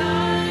my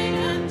sight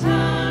and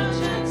touch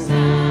and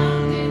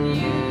sound in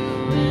you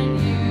and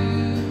you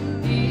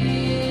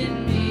in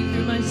me?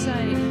 Through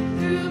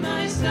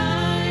my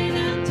sight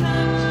and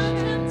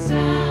touch and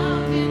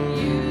sound in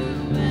you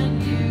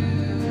and you.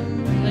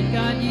 Let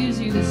God use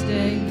you this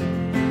day.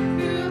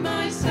 Through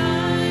my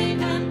sight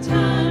and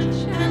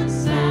touch and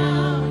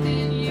sound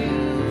in you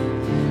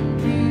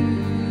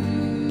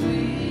in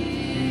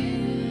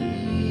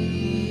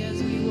me,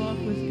 as we walk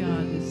with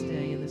God this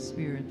day in the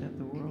spirit that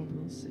the world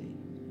will see.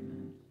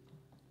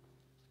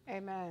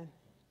 Amen.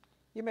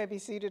 You may be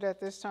seated at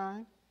this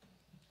time.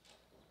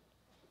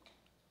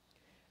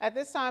 At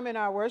this time in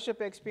our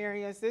worship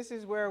experience, this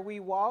is where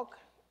we walk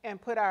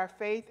and put our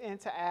faith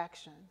into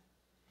action.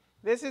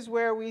 This is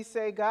where we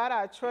say, God,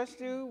 I trust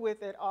you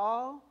with it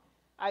all.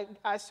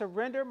 I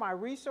surrender my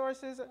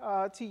resources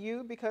to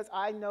you because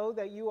I know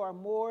that you are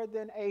more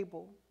than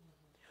able.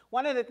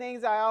 One of the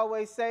things I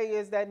always say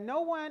is that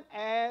no one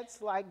adds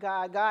like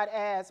God. God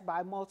adds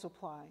by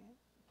multiplying.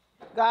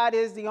 God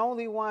is the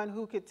only one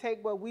who could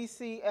take what we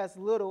see as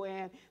little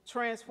and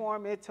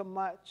transform it to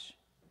much.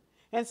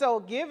 And so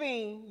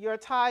giving your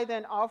tithe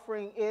and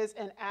offering is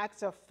an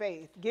act of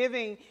faith.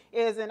 Giving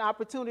is an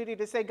opportunity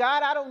to say,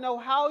 God, I don't know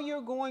how you're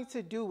going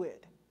to do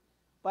it,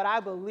 but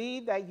I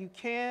believe that you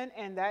can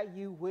and that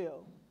you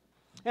will.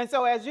 And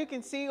so as you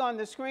can see on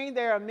the screen,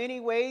 there are many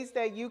ways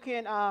that you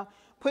can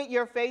put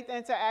your faith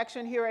into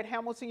action here at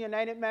Hamilton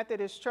United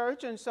Methodist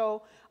Church. And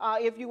so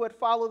if you would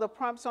follow the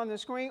prompts on the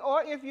screen,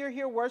 or if you're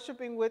here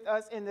worshiping with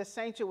us in the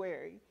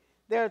sanctuary,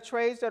 there are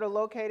trays that are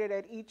located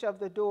at each of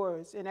the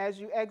doors. And as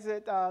you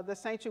exit the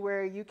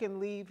sanctuary, you can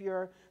leave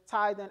your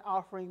tithe and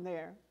offering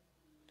there.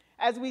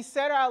 As we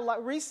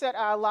reset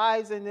our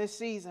lives in this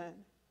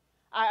season,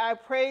 I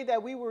pray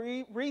that we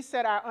will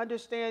reset our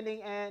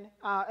understanding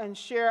and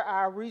share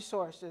our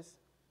resources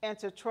and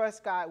to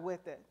trust God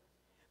with it.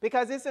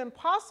 Because it's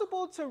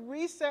impossible to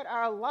reset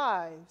our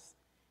lives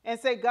and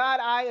say, God,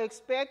 I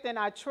expect and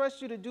I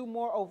trust you to do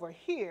more over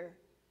here,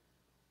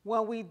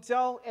 when we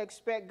don't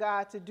expect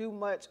God to do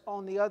much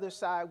on the other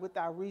side with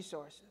our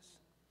resources.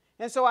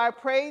 And so I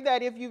pray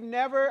that if you've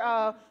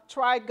never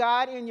tried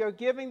God in your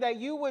giving, that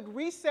you would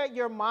reset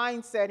your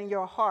mindset in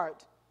your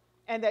heart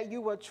and that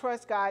you will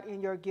trust God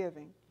in your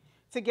giving.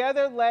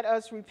 Together, let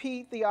us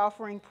repeat the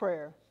offering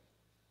prayer.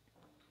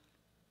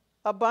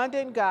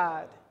 Abundant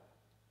God,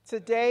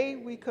 today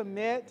we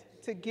commit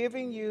to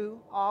giving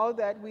you all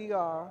that we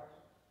are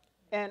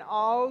and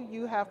all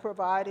you have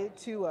provided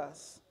to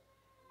us.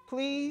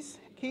 Please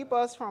Keep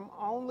us from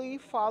only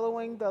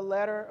following the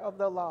letter of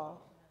the law,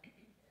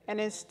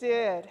 and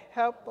instead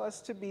help us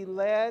to be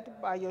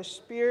led by your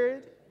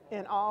Spirit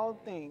in all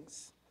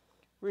things.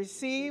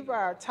 Receive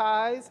our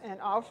tithes and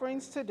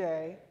offerings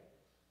today,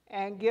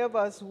 and give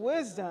us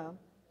wisdom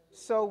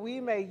so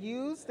we may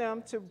use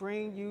them to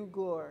bring you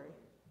glory.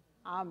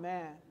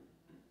 Amen.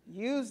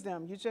 Use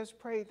them. You just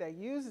prayed that.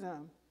 Use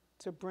them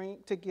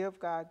to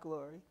give God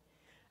glory.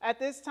 At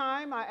this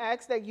time, I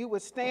ask that you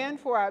would stand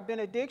for our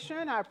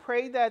benediction. I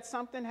pray that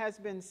something has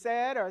been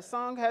said or a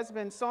song has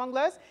been sung.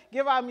 Let's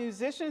give our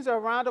musicians a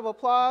round of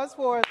applause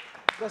for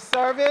the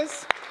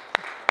service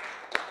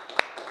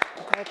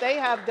that they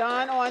have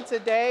done on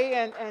today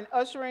and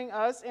ushering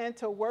us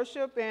into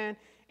worship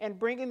and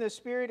bringing the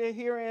Spirit in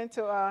here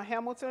into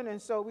Hamilton. And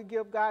so we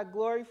give God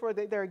glory for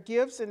their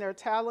gifts and their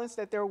talents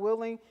that they're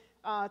willing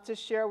to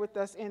share with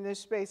us in this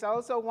space. I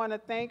also want to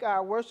thank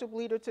our worship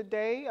leader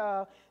today,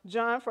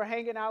 John, for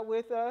hanging out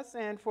with us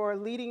and for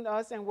leading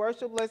us in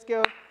worship. Let's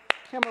give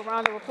him a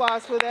round of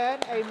applause for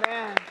that.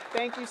 Amen.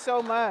 Thank you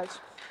so much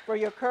for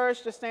your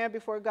courage to stand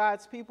before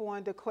God's people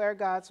and declare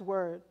God's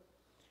word.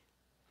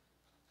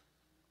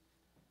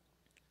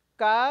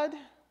 God,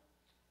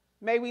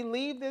 may we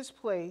leave this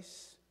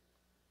place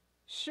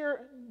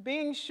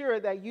being sure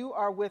that you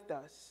are with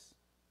us.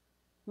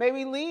 May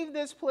we leave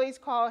this place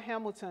called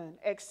Hamilton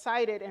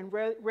excited and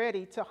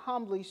ready to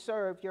humbly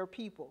serve your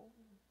people.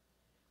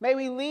 May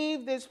we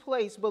leave this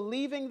place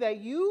believing that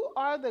you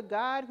are the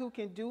God who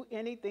can do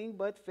anything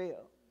but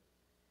fail.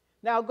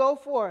 Now go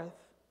forth,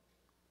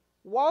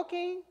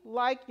 walking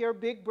like your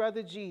big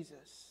brother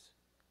Jesus,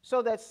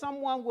 so that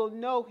someone will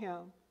know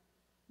him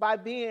by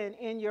being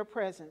in your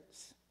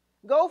presence.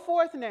 Go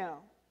forth now,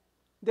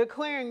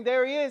 declaring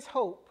there is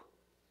hope,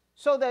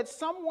 so that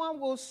someone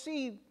will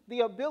see the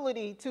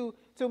ability to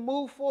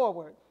move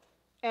forward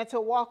and to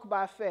walk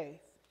by faith.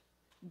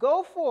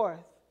 Go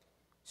forth,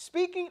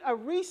 speaking a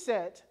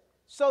reset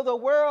so the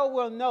world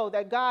will know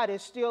that God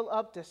is still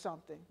up to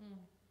something.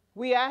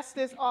 We ask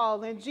this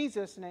all in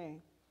Jesus'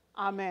 name.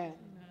 Amen.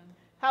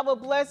 Have a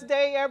blessed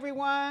day,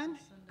 everyone.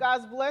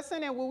 God's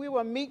blessing, and we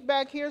will meet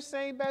back here,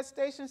 same best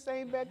station,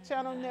 same best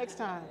channel next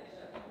time.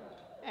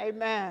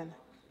 Amen.